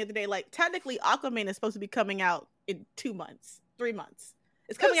telling someone the other day, like technically Aquaman is supposed to be coming out in 2 months, 3 months.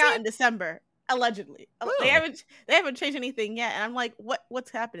 It's coming out in December. Allegedly. Oh. They haven't changed anything yet. And I'm like,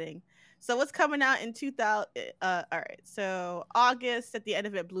 what's happening? So what's coming out in 2000? All right. So August, at the end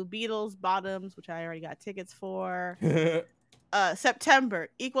of it, Blue Beetles, Bottoms, which I already got tickets for. September,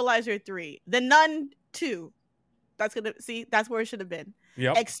 Equalizer 3, The Nun 2. That's where it should have been.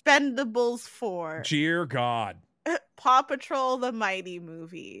 Yep. Expendables 4. Dear God. Paw Patrol the Mighty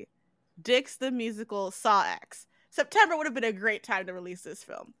movie. Dix the Musical, Saw X. September would have been a great time to release this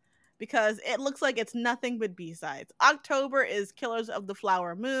film because it looks like it's nothing but B-sides. October is Killers of the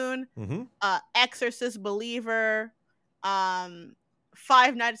Flower Moon, Exorcist Believer,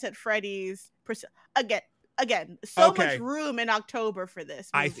 Five Nights at Freddy's. Again, so much room in October for this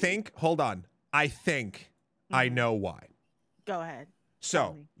movie. I think I know why. Go ahead.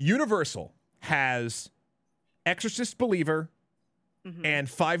 So, Universal has Exorcist Believer and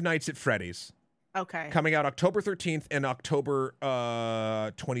Five Nights at Freddy's. Okay. Coming out October 13th and October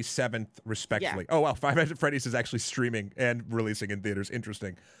 27th, respectively. Yeah. Oh, wow. Five Nights at Freddy's is actually streaming and releasing in theaters.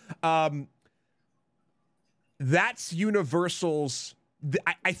 Interesting. That's Universal's...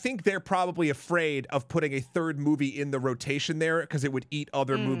 I think they're probably afraid of putting a third movie in the rotation there because it would eat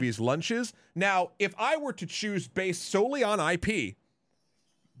other movies' lunches. Now, if I were to choose based solely on IP,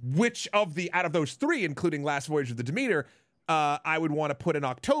 which out of those three, including Last Voyage of the Demeter, I would want to put in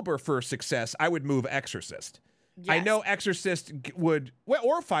October for success, I would move Exorcist. Yes. I know Exorcist would,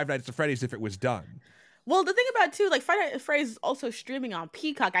 or Five Nights at Freddy's if it was done. Well, the thing about it too, like Five Nights at Freddy's is also streaming on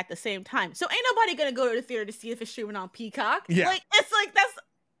Peacock at the same time, so ain't nobody gonna go to the theater to see if it's streaming on Peacock. Yeah, like it's like that's.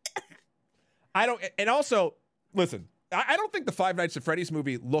 I don't, and also listen, I don't think the Five Nights at Freddy's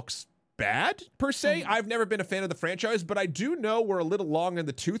movie looks bad per se. I've never been a fan of the franchise, but I do know we're a little long in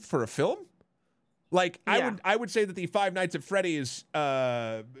the tooth for a film. Like I would say that the Five Nights at Freddy's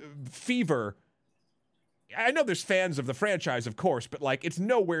fever. I know there's fans of the franchise, of course, but like it's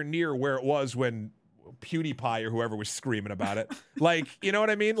nowhere near where it was when PewDiePie or whoever was screaming about it. Like, you know what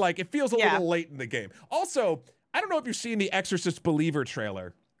I mean? Like, it feels a little late in the game. Also, I don't know if you've seen the Exorcist Believer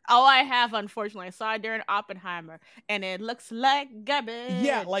trailer. Oh, I have, unfortunately. I saw it during Oppenheimer, and it looks like garbage.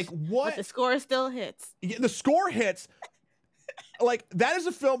 Yeah, like what? But the score still hits. Yeah, the score hits. Like, that is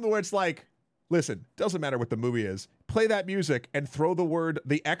a film where it's like, listen, doesn't matter what the movie is. Play that music and throw the word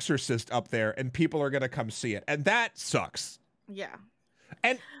The Exorcist up there, and people are going to come see it. And that sucks. Yeah.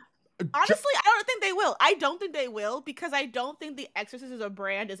 And honestly, I don't think they will. I don't think they will because I don't think The Exorcist as a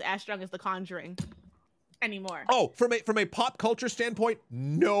brand is as strong as The Conjuring anymore. Oh, from a pop culture standpoint,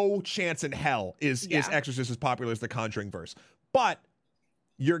 no chance in hell is Exorcist as popular as The Conjuring verse. But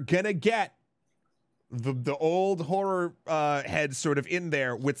you're gonna get the old horror heads sort of in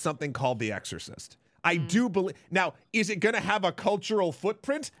there with something called The Exorcist. I do believe. Now, is it gonna have a cultural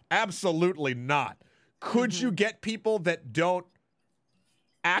footprint? Absolutely not. Could you get people that don't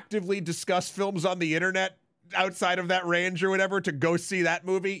actively discuss films on the internet outside of that range or whatever to go see that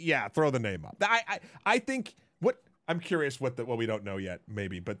movie? Yeah, throw the name up. I think I'm curious what we don't know yet,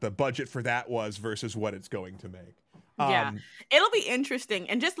 maybe, but the budget for that was versus what it's going to make. Yeah, it'll be interesting.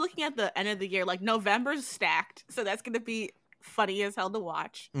 And just looking at the end of the year, like November's stacked, so that's going to be funny as hell to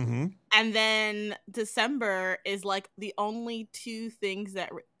watch. And then December is like the only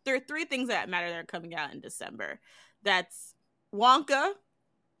there are three things that matter that are coming out in December. That's Wonka,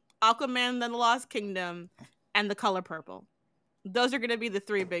 Aquaman and the Lost Kingdom, and The Color Purple. Those are going to be the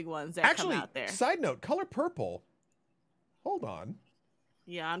three big ones that come out there. Side note, Color Purple. Hold on.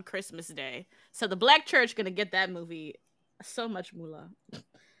 Yeah, on Christmas Day. So the Black Church going to get that movie so much moolah.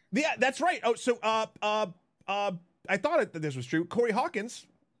 Yeah, that's right. Oh, so I thought that this was true. Corey Hawkins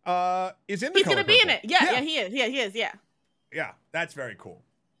is in the Color Purple. He's going to be in it. Yeah, he is. Yeah, he is. Yeah. Yeah, that's very cool.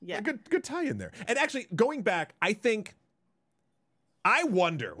 Yeah. Good tie in there. And actually, going back, I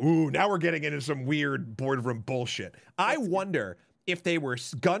wonder, now we're getting into some weird boardroom bullshit. I wonder if they were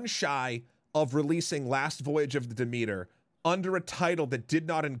gun shy of releasing Last Voyage of the Demeter under a title that did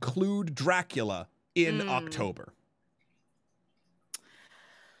not include Dracula in October.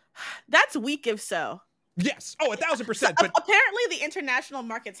 That's weak if so. Yes. Oh, 1,000%. But apparently the international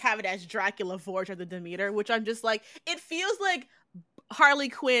markets have it as Dracula Voyage of the Demeter, which I'm just like, it feels like Harley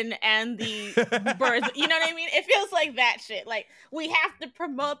Quinn and the birds. You know what I mean? It feels like that shit. Like, we have to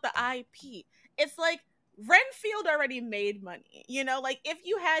promote the IP. It's like Renfield already made money. You know, like if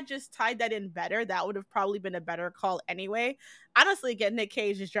you had just tied that in better, that would have probably been a better call anyway. Honestly, get Nick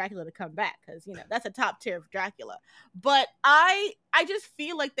Cage's Dracula to come back because, you know, that's a top tier of Dracula. But I just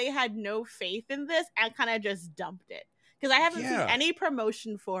feel like they had no faith in this and kind of just dumped it because I haven't seen any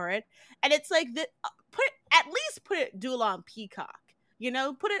promotion for it. And it's like, do it on Peacock. You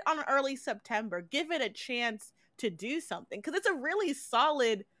know, put it on early September. Give it a chance to do something because it's a really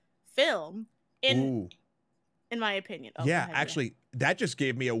solid film. in my opinion. Oh, yeah, actually, that just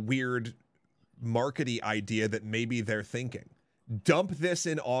gave me a weird markety idea that maybe they're thinking. Dump this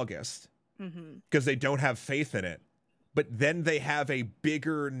in August because they don't have faith in it. But then they have a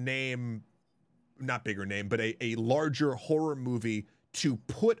bigger name, not bigger name, but a larger horror movie to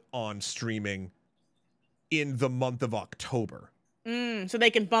put on streaming in the month of October. So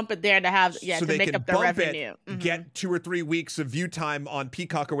they can bump it there to have, so to they make can up the bump revenue. It, get 2 or 3 weeks of view time on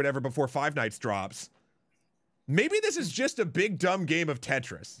Peacock or whatever before Five Nights drops. Maybe this is just a big dumb game of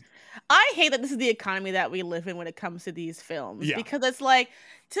Tetris. I hate that this is the economy that we live in when it comes to these films. Yeah. Because it's like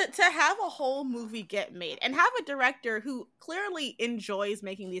to have a whole movie get made and have a director who clearly enjoys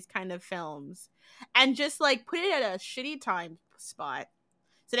making these kind of films and just like put it at a shitty time spot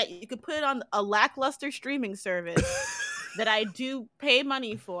so that you could put it on a lackluster streaming service that I do pay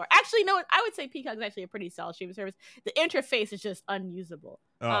money for. Actually, no, I would say Peacock is actually a pretty solid streaming service. The interface is just unusable.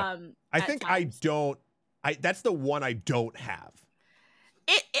 I think times. That's the one I don't have.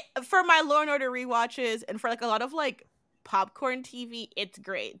 It for my Law and Order rewatches and for like a lot of like popcorn TV, it's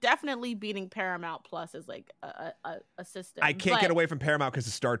great. Definitely beating Paramount Plus is like a system. I can't get away from Paramount because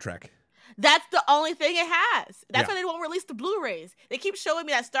of Star Trek. That's the only thing it has. That's why they won't release the Blu-rays. They keep showing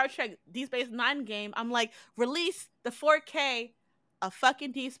me that Star Trek Deep Space Nine game. I'm like, release the 4K of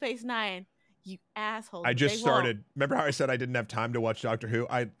fucking Deep Space Nine, you assholes. I just started. Remember how I said I didn't have time to watch Doctor Who?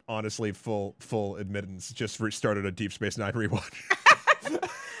 I honestly, full admittance, just started a Deep Space Nine rewatch.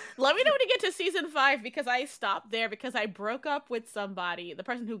 Let me know when you get to season 5 because I stopped there because I broke up with somebody, the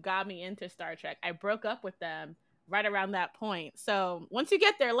person who got me into Star Trek. I broke up with them right around that point. So once you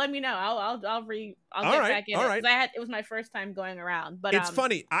get there, let me know. I'll get back in it. It was my first time going around. But it's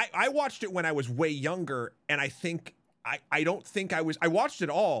funny. I watched it when I was way younger, and I think I don't think I watched it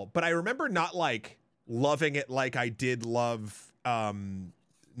all, but I remember not like loving it like I did love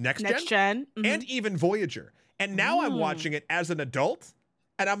Next Gen and even Voyager. And now I'm watching it as an adult.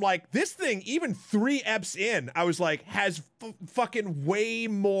 And I'm like, this thing, even 3 eps in, I was like, has fucking way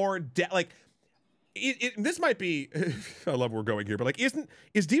more like. This might be. I love where we're going here, but like,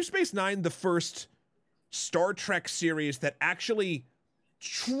 is Deep Space Nine the first Star Trek series that actually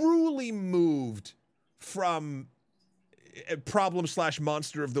truly moved from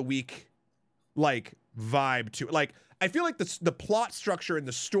problem/monster of the week like vibe to like? I feel like the plot structure and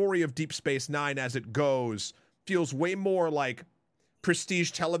the story of Deep Space Nine as it goes feels way more like prestige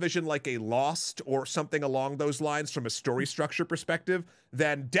television, like a Lost or something along those lines from a story structure perspective,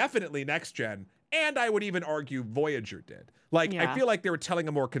 than definitely Next Gen. And I would even argue Voyager did. Like, I feel like they were telling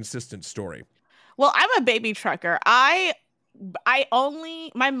a more consistent story. Well, I'm a baby Trekker. My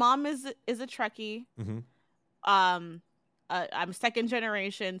mom is a Trekkie. I'm second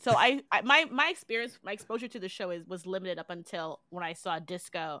generation. So my experience, my exposure to the show was limited up until when I saw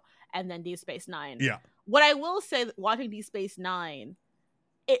Disco and then Deep Space Nine. Yeah. What I will say, watching Deep Space Nine,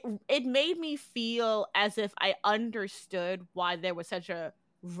 it made me feel as if I understood why there was such a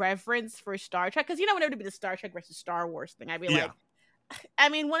reverence for Star Trek. Because whenever it'd be the Star Trek versus Star Wars thing, I'd be like, I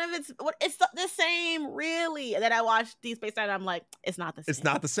mean, it's the same, really. And then I watched Deep Space Nine, and I'm like, it's not the same. It's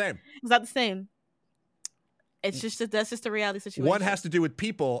not the same. It's not the same. It's just that's just a reality situation. One has to do with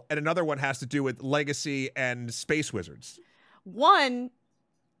people, and another one has to do with legacy and space wizards. One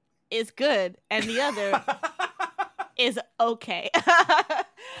is good, and the other is okay.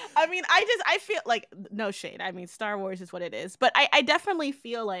 I mean, I feel like, no shade. I mean, Star Wars is what it is, but I definitely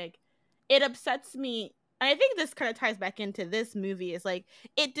feel like it upsets me. And I think this kind of ties back into this movie, is like,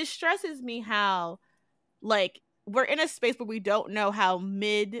 it distresses me how, like, we're in a space where we don't know how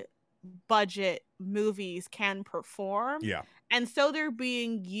mid-budget movies can perform. Yeah. And so they're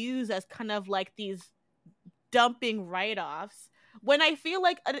being used as kind of like these dumping write-offs, when I feel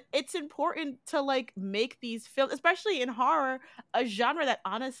like it's important to like make these films, especially in horror, a genre that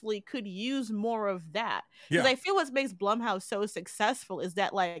honestly could use more of that. Because I feel what makes Blumhouse so successful is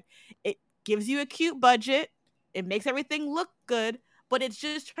that like it gives you a cute budget, it makes everything look good, but it's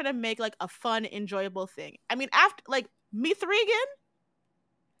just trying to make like a fun, enjoyable thing. I mean, after like Me Three Again.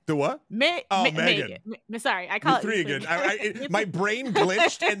 The what? Megan. Sorry, I call it Me Three Again. My brain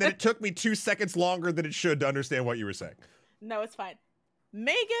glitched, and then it took me 2 seconds longer than it should to understand what you were saying. No, it's fine.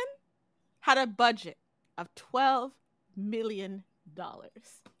 Megan had a budget of $12 million.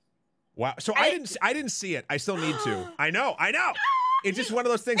 Wow. So I didn't see it. I still need to. I know. It's just one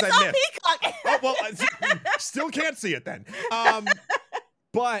of those things I missed. Peacock. Oh, well, still can't see it then.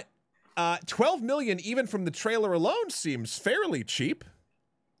 But 12 million, even from the trailer alone, seems fairly cheap.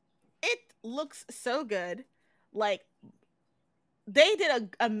 It looks so good. Like, they did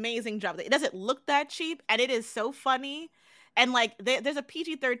an amazing job. It doesn't look that cheap, and it is so funny. And like there's a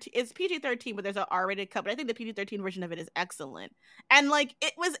PG-13, it's PG-13, but there's an R-rated cut. But I think the PG-13 version of it is excellent. And like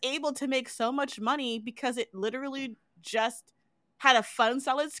it was able to make so much money because it literally just had a fun,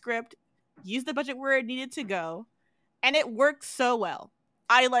 solid script, used the budget where it needed to go, and it worked so well.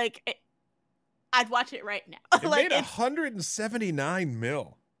 I like it, I'd watch it right now. It Like made 179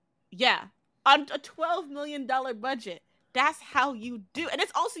 mil. Yeah, on a $12 million budget. That's how you do. And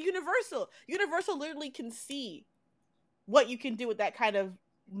it's also Universal. Universal literally can see what you can do with that kind of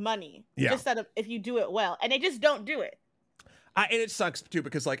money. Yeah. Just set up if you do it well. And they just don't do it. And it sucks too,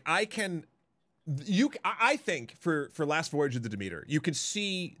 because like I think for Last Voyage of the Demeter, you can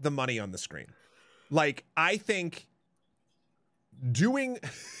see the money on the screen. Like I think doing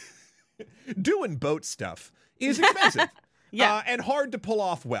boat stuff is expensive. Yeah. And hard to pull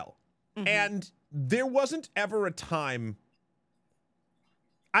off well. Mm-hmm. And there wasn't ever a time.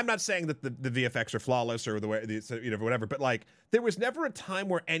 I'm not saying that the VFX are flawless or the way, whatever, but like there was never a time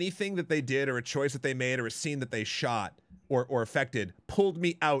where anything that they did or a choice that they made or a scene that they shot or affected pulled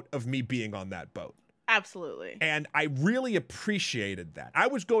me out of me being on that boat. Absolutely. And I really appreciated that. I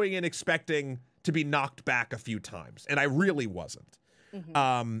was going in expecting to be knocked back a few times, and I really wasn't.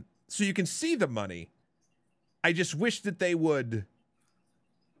 Mm-hmm. So you can see the money. I just wish that they would.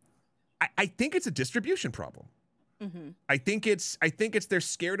 I think it's a distribution problem. Mm-hmm. I think it's they're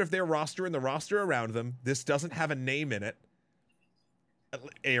scared of their roster and the roster around them. This doesn't have a name in it.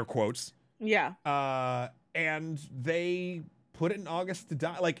 Air quotes. Yeah. And they put it in August to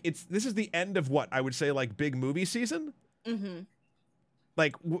die. Like this is the end of what I would say like big movie season. Mm-hmm.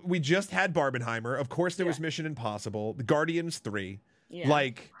 Like we just had Barbenheimer. Of course, there was Mission Impossible, The Guardians 3. Yeah.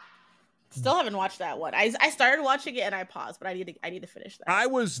 Like. Still haven't watched that one. I started watching it and I paused, but I need to finish that. I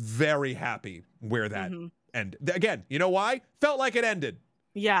was very happy where that ended. Again, you know why? Felt like it ended.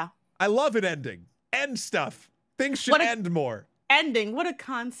 Yeah. I love it ending. End stuff. Things should end more. Ending. What a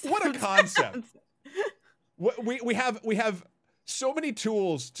concept. What a concept. we have so many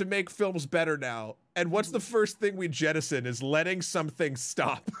tools to make films better now. And what's the first thing we jettison is letting something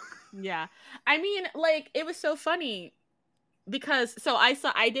stop. Yeah. I mean, like, it was so funny. Because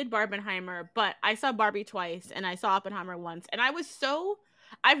I did Barbenheimer, but I saw Barbie twice and I saw Oppenheimer once, and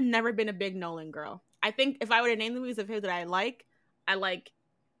I've never been a big Nolan girl. I think if I were to name the movies of his that I like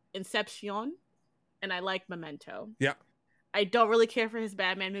Inception and I like Memento. Yeah. I don't really care for his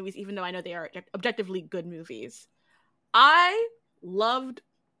Batman movies, even though I know they are objectively good movies. I loved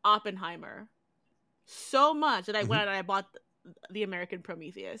Oppenheimer so much that I went out and I bought the American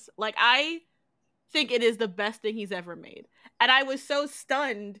Prometheus. Like, I think it is the best thing he's ever made. And I was so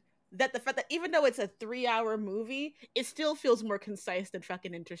stunned that the fact that even though it's a 3-hour movie, it still feels more concise than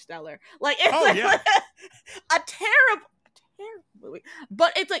fucking Interstellar. Like, it's a terrible movie.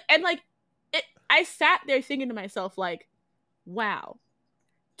 But it's like, and like, I sat there thinking to myself, like, wow,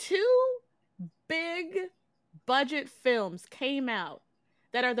 2 big budget films came out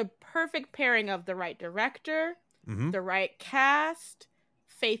that are the perfect pairing of the right director, the right cast,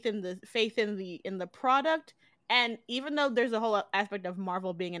 faith in the product, and even though there's a whole aspect of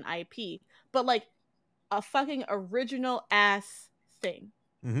Marvel being an IP, but like a fucking original ass thing,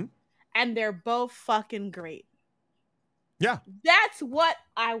 and they're both fucking great. Yeah, that's what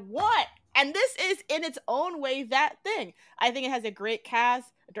I want, and this is in its own way that thing. I think it has a great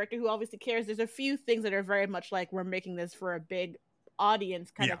cast, a director who obviously cares. There's a few things that are very much like we're making this for a big audience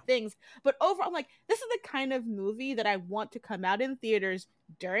kind of things, but overall I'm like, this is the kind of movie that I want to come out in theaters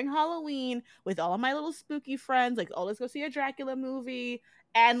during Halloween with all of my little spooky friends, like, oh, let's go see a Dracula movie,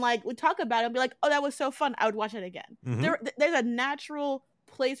 and like we talk about it and be like, oh, that was so fun, I would watch it again. There's a natural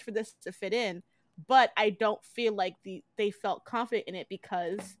place for this to fit in, but I don't feel like they felt confident in it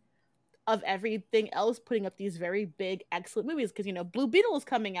because of everything else putting up these very big excellent movies, because Blue Beetle is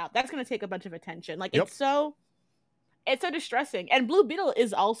coming out, that's going to take a bunch of attention, like it's so distressing. And Blue Beetle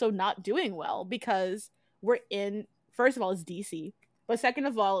is also not doing well because we're in, first of all, it's DC, but second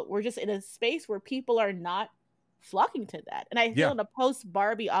of all, we're just in a space where people are not flocking to that. And I feel in a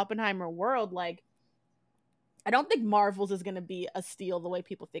post-Barbie Oppenheimer world, like, I don't think Marvel's is going to be a steal the way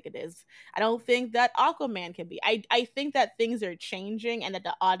people think it is. I don't think that Aquaman can be. I think that things are changing and that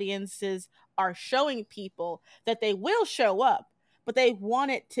the audiences are showing people that they will show up, but they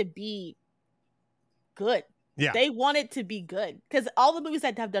want it to be good. Yeah. They want it to be good, because all the movies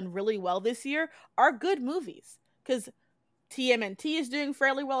that have done really well this year are good movies, because TMNT is doing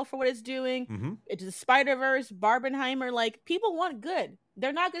fairly well for what it's doing. It's the Spider-Verse, Barbenheimer, like, people want good.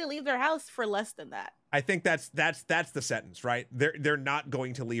 They're not going to leave their house for less than that. I think that's the sentence, right? They're not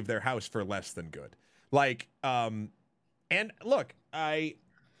going to leave their house for less than good. Like, and look,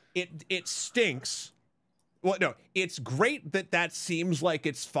 it stinks Well, no, it's great that that seems like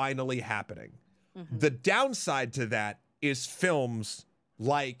it's finally happening. Mm-hmm. The downside to that is films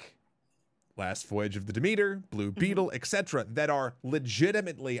like Last Voyage of the Demeter, Blue Beetle, etc., that are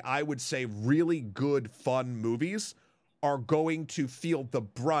legitimately, I would say, really good, fun movies, are going to feel the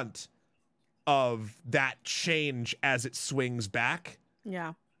brunt of that change as it swings back.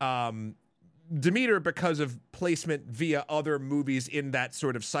 Yeah. Demeter because of placement via other movies in that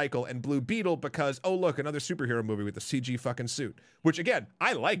sort of cycle, and Blue Beetle because, oh, look, another superhero movie with a CG fucking suit. Which, again,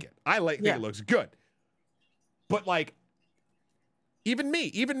 I like it. think it looks good. But, like, even me,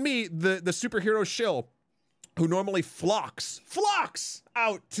 the superhero shill who normally flocks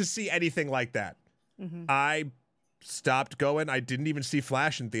out to see anything like that. Mm-hmm. I stopped going. I didn't even see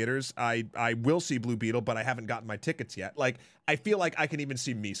Flash in theaters. I will see Blue Beetle, but I haven't gotten my tickets yet. Like, I feel like I can even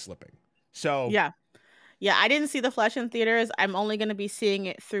see me slipping. So yeah, I didn't see the Flash in theaters. I'm only going to be seeing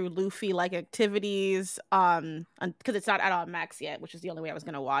it through Luffy-like activities, because it's not out on Max yet, which is the only way I was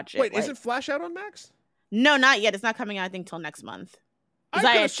going to watch it. Wait, isn't Flash out on Max? No, not yet. It's not coming out, I think, till next month. I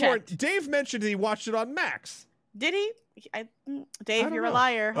could have sworn Dave mentioned he watched it on Max. Did he? Dave, you're a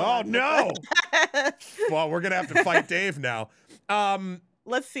liar. Hold on. No. Well, we're gonna have to fight Dave now.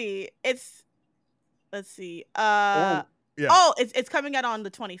 Let's see. Let's see. Yeah. Oh, it's coming out on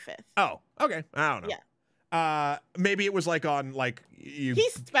the 25th. Oh, okay. I don't know. Yeah. Maybe it was like on like you.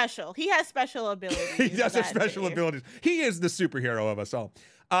 He's special. He has special abilities. He does have special abilities. He is the superhero of us all.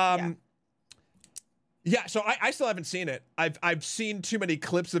 Yeah, so I still haven't seen it. I've seen too many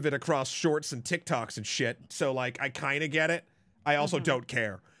clips of it across shorts and TikToks and shit. So like I kind of get it. I also don't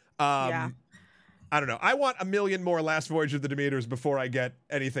care. I don't know. I want a million more Last Voyage of the Demeters before I get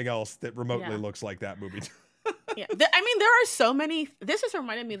anything else that remotely looks like that movie. Yeah, I mean, there are so many. This has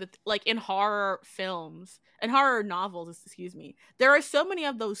reminded me that, like, in horror films and horror novels, excuse me, there are so many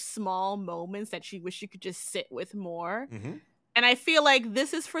of those small moments that you wish you could just sit with more. Mm-hmm. And I feel like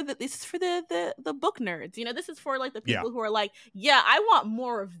this is for the book nerds. You know, this is for like the people who are like, yeah, I want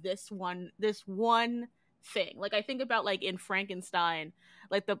more of this one thing. Like, I think about like in Frankenstein,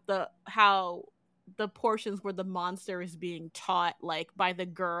 like the how the portions where the monster is being taught like by the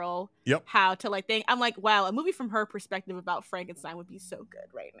girl how to like think. I'm like, wow, a movie from her perspective about Frankenstein would be so good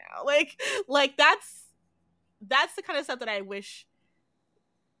right now. Like that's the kind of stuff that I wish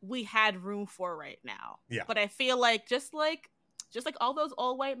we had room for right now. Yeah. But I feel like just like all those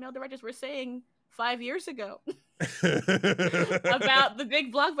all white male directors were saying 5 years ago about the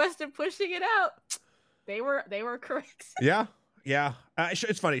big blockbuster pushing it out, they were correct. Yeah.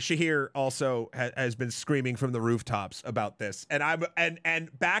 It's funny. Shahir also has been screaming from the rooftops about this,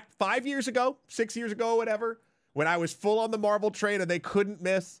 and back 5 years ago, 6 years ago, whatever, when I was full on the Marvel train and they couldn't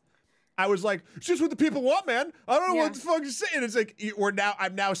miss, I was like, it's just what the people want, man. I don't know what the fuck you're saying. It's like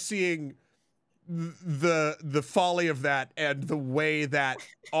I'm now seeing the folly of that and the way that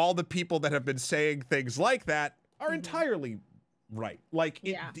all the people that have been saying things like that are entirely right. Like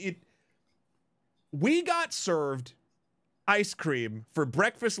we got served ice cream for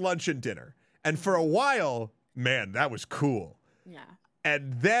breakfast, lunch, and dinner. And for a while, man, that was cool. Yeah.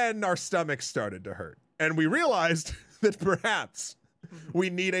 And then our stomachs started to hurt. And we realized that perhaps we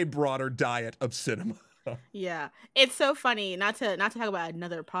need a broader diet of cinema. Yeah, it's so funny, not to talk about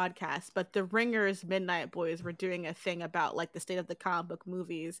another podcast, but the Ringers Midnight Boys were doing a thing about like the state of the comic book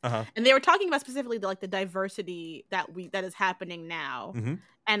movies, and they were talking about specifically the diversity that is happening now,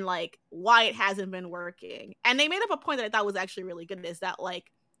 and like why it hasn't been working. And they made up a point that I thought was actually really good, is that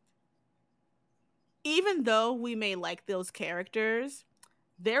like even though we may like those characters,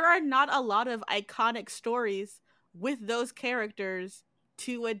 there are not a lot of iconic stories with those characters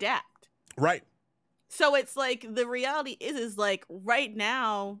to adapt. Right. So it's like the reality is like right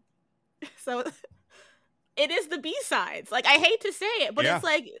now, so it is the B-sides. Like, I hate to say it, but it's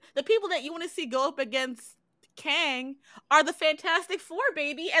like the people that you want to see go up against Kang are the Fantastic Four,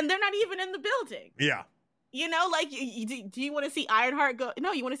 baby, and they're not even in the building. Yeah. You know, like, do you want to see Ironheart go?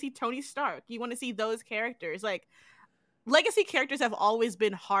 No, you want to see Tony Stark. You want to see those characters. Like, legacy characters have always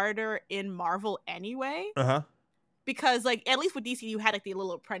been harder in Marvel anyway. Because, like, at least with DC, you had, like, the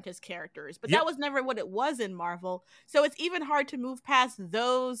little apprentice characters. But that was never what it was in Marvel. So it's even hard to move past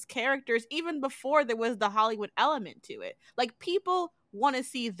those characters, even before there was the Hollywood element to it. Like, people want to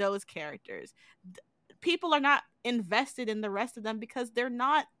see those characters. People are not invested in the rest of them because they're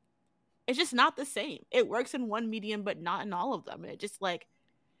not... It's just not the same. It works in one medium, but not in all of them. It just, like...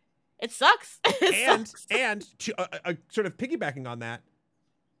 It sucks. And to, sort of piggybacking on that,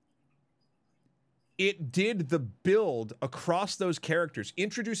 it did the build across those characters,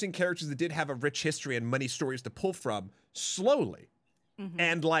 introducing characters that did have a rich history and many stories to pull from slowly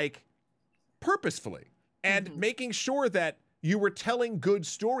and like purposefully. and making sure that you were telling good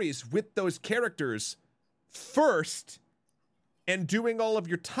stories with those characters first and doing all of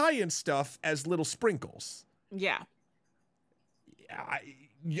your tie-in stuff as little sprinkles. Yeah.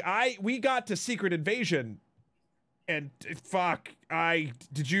 We got to Secret Invasion and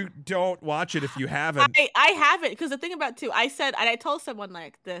don't watch it if you haven't. I haven't, because the thing about too, I said, and I told someone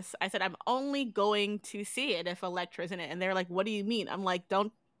like this, I said, I'm only going to see it if Elektra's in it. And they're like, what do you mean? I'm like,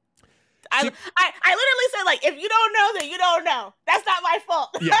 I literally said, like, if you don't know, then you don't know. That's not my fault.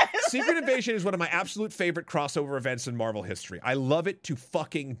 Yeah. Secret Invasion is one of my absolute favorite crossover events in Marvel history. I love it to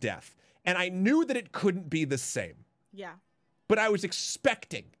fucking death. And I knew that it couldn't be the same. Yeah. But I was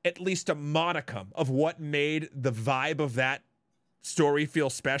expecting at least a modicum of what made the vibe of that story feel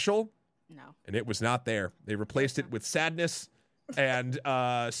special. No. And it was not there. They replaced it with sadness and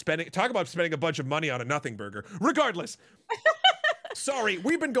talk about spending a bunch of money on a nothing burger. Regardless. Sorry,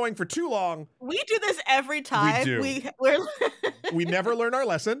 we've been going for too long. We do this every time. We do. We never learn our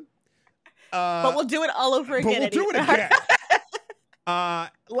lesson. But we'll do it all over again. But we'll do it again.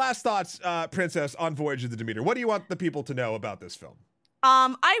 Last thoughts, Princess, on Voyage of the Demeter. What do you want the people to know about this film?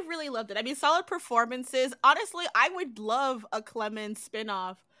 I really loved it. I mean, solid performances. Honestly, I would love a Clemens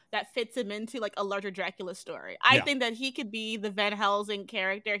spinoff that fits him into like a larger Dracula story. I think that he could be the Van Helsing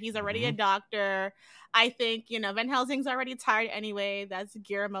character. He's already a doctor. I think, Van Helsing's already tired anyway. That's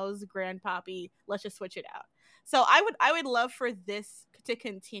Guillermo's grandpappy. Let's just switch it out. So I would love for this to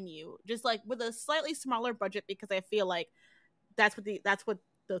continue, just like with a slightly smaller budget, because I feel like that's what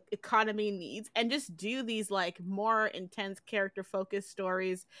the economy needs, and just do these like more intense character focused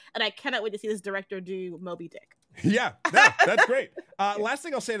stories. And I cannot wait to see this director do Moby Dick. Yeah, that's great. Last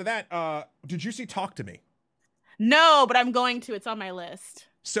thing I'll say to that, did you see Talk to Me? No, but I'm going to. It's on my list.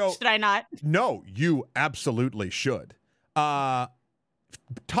 So should I not? No, you absolutely should. Talk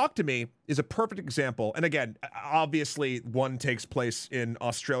to Me is a perfect example. And again, obviously one takes place in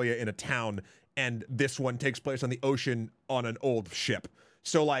Australia in a town, and this one takes place on the ocean on an old ship.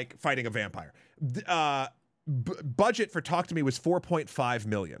 So like fighting a vampire. Budget for Talk to Me was $4.5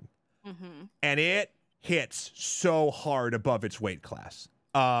 million. And it hits so hard above its weight class.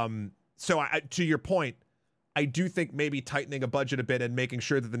 So to your point, I do think maybe tightening a budget a bit and making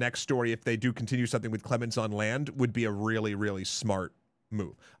sure that the next story, if they do continue something with Clemens on land, would be a really, really smart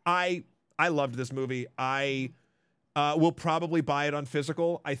move. I loved this movie. I will probably buy it on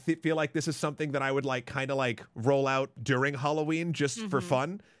physical. I feel like this is something that I would like kind of like roll out during Halloween just for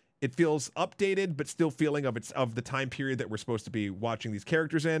fun. It feels updated, but still feeling of the time period that we're supposed to be watching these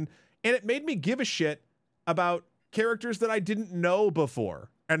characters in. And it made me give a shit about characters that I didn't know before.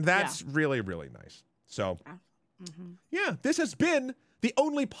 And that's really, really nice. So, yeah, this has been the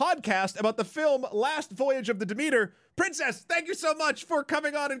only podcast about the film Last Voyage of the Demeter. Princess, thank you so much for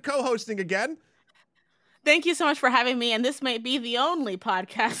coming on and co-hosting again. Thank you so much for having me. And this might be the only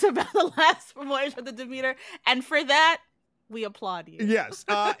podcast about the Last Voyage of the Demeter. And for that, we applaud you. Yes.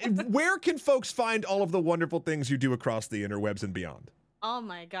 Where can folks find all of the wonderful things you do across the interwebs and beyond? Oh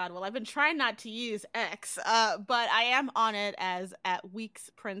my God. Well, I've been trying not to use X, but I am on it as at Weeks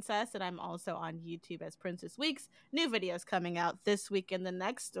Princess, and I'm also on YouTube as Princess Weeks. New videos coming out this week and the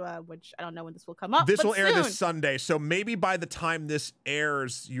next, which I don't know when this will come up. This will air this Sunday, so maybe by the time this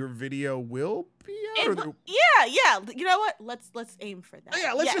airs, your video will be out. Yeah. You know what? Let's aim for that.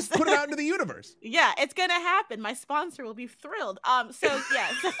 Yeah, let's just put it out into the universe. Yeah, it's gonna happen. My sponsor will be thrilled. So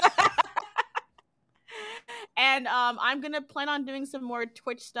yes. And I'm going to plan on doing some more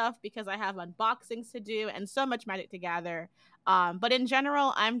Twitch stuff because I have unboxings to do and so much magic to gather. But in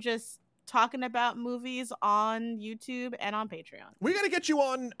general, I'm just talking about movies on YouTube and on Patreon. We got to get you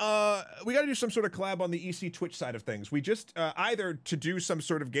on. We got to do some sort of collab on the EC Twitch side of things. We just either to do some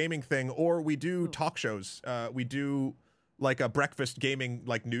sort of gaming thing or we do talk shows. We do like a breakfast gaming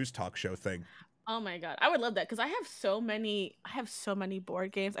like news talk show thing. Oh my God. I would love that because I have so many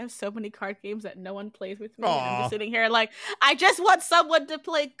board games. I have so many card games that no one plays with me. And I'm just sitting here like, I just want someone to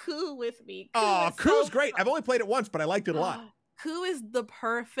play Coup with me. Cou's great. I've only played it once, but I liked it a lot. Coup is the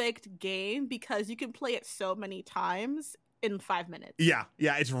perfect game because you can play it so many times in 5 minutes. Yeah,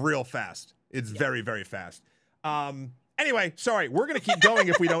 it's real fast. It's very, very fast. Anyway, sorry, we're going to keep going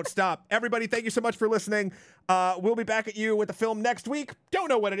if we don't stop. Everybody, thank you so much for listening. We'll be back at you with the film next week. Don't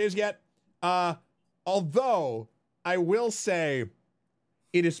know what it is yet. Although I will say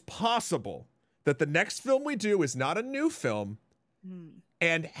it is possible that the next film we do is not a new film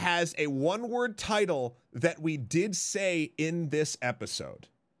and has a one-word title that we did say in this episode.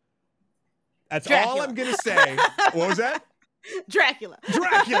 That's Dracula. all I'm going to say. What was that? Dracula.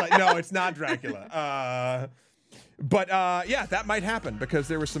 Dracula. No, it's not Dracula. But yeah, that might happen because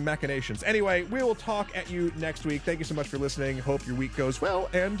there were some machinations. Anyway, we will talk at you next week. Thank you so much for listening. Hope your week goes well.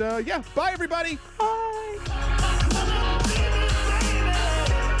 And yeah, bye everybody. Bye.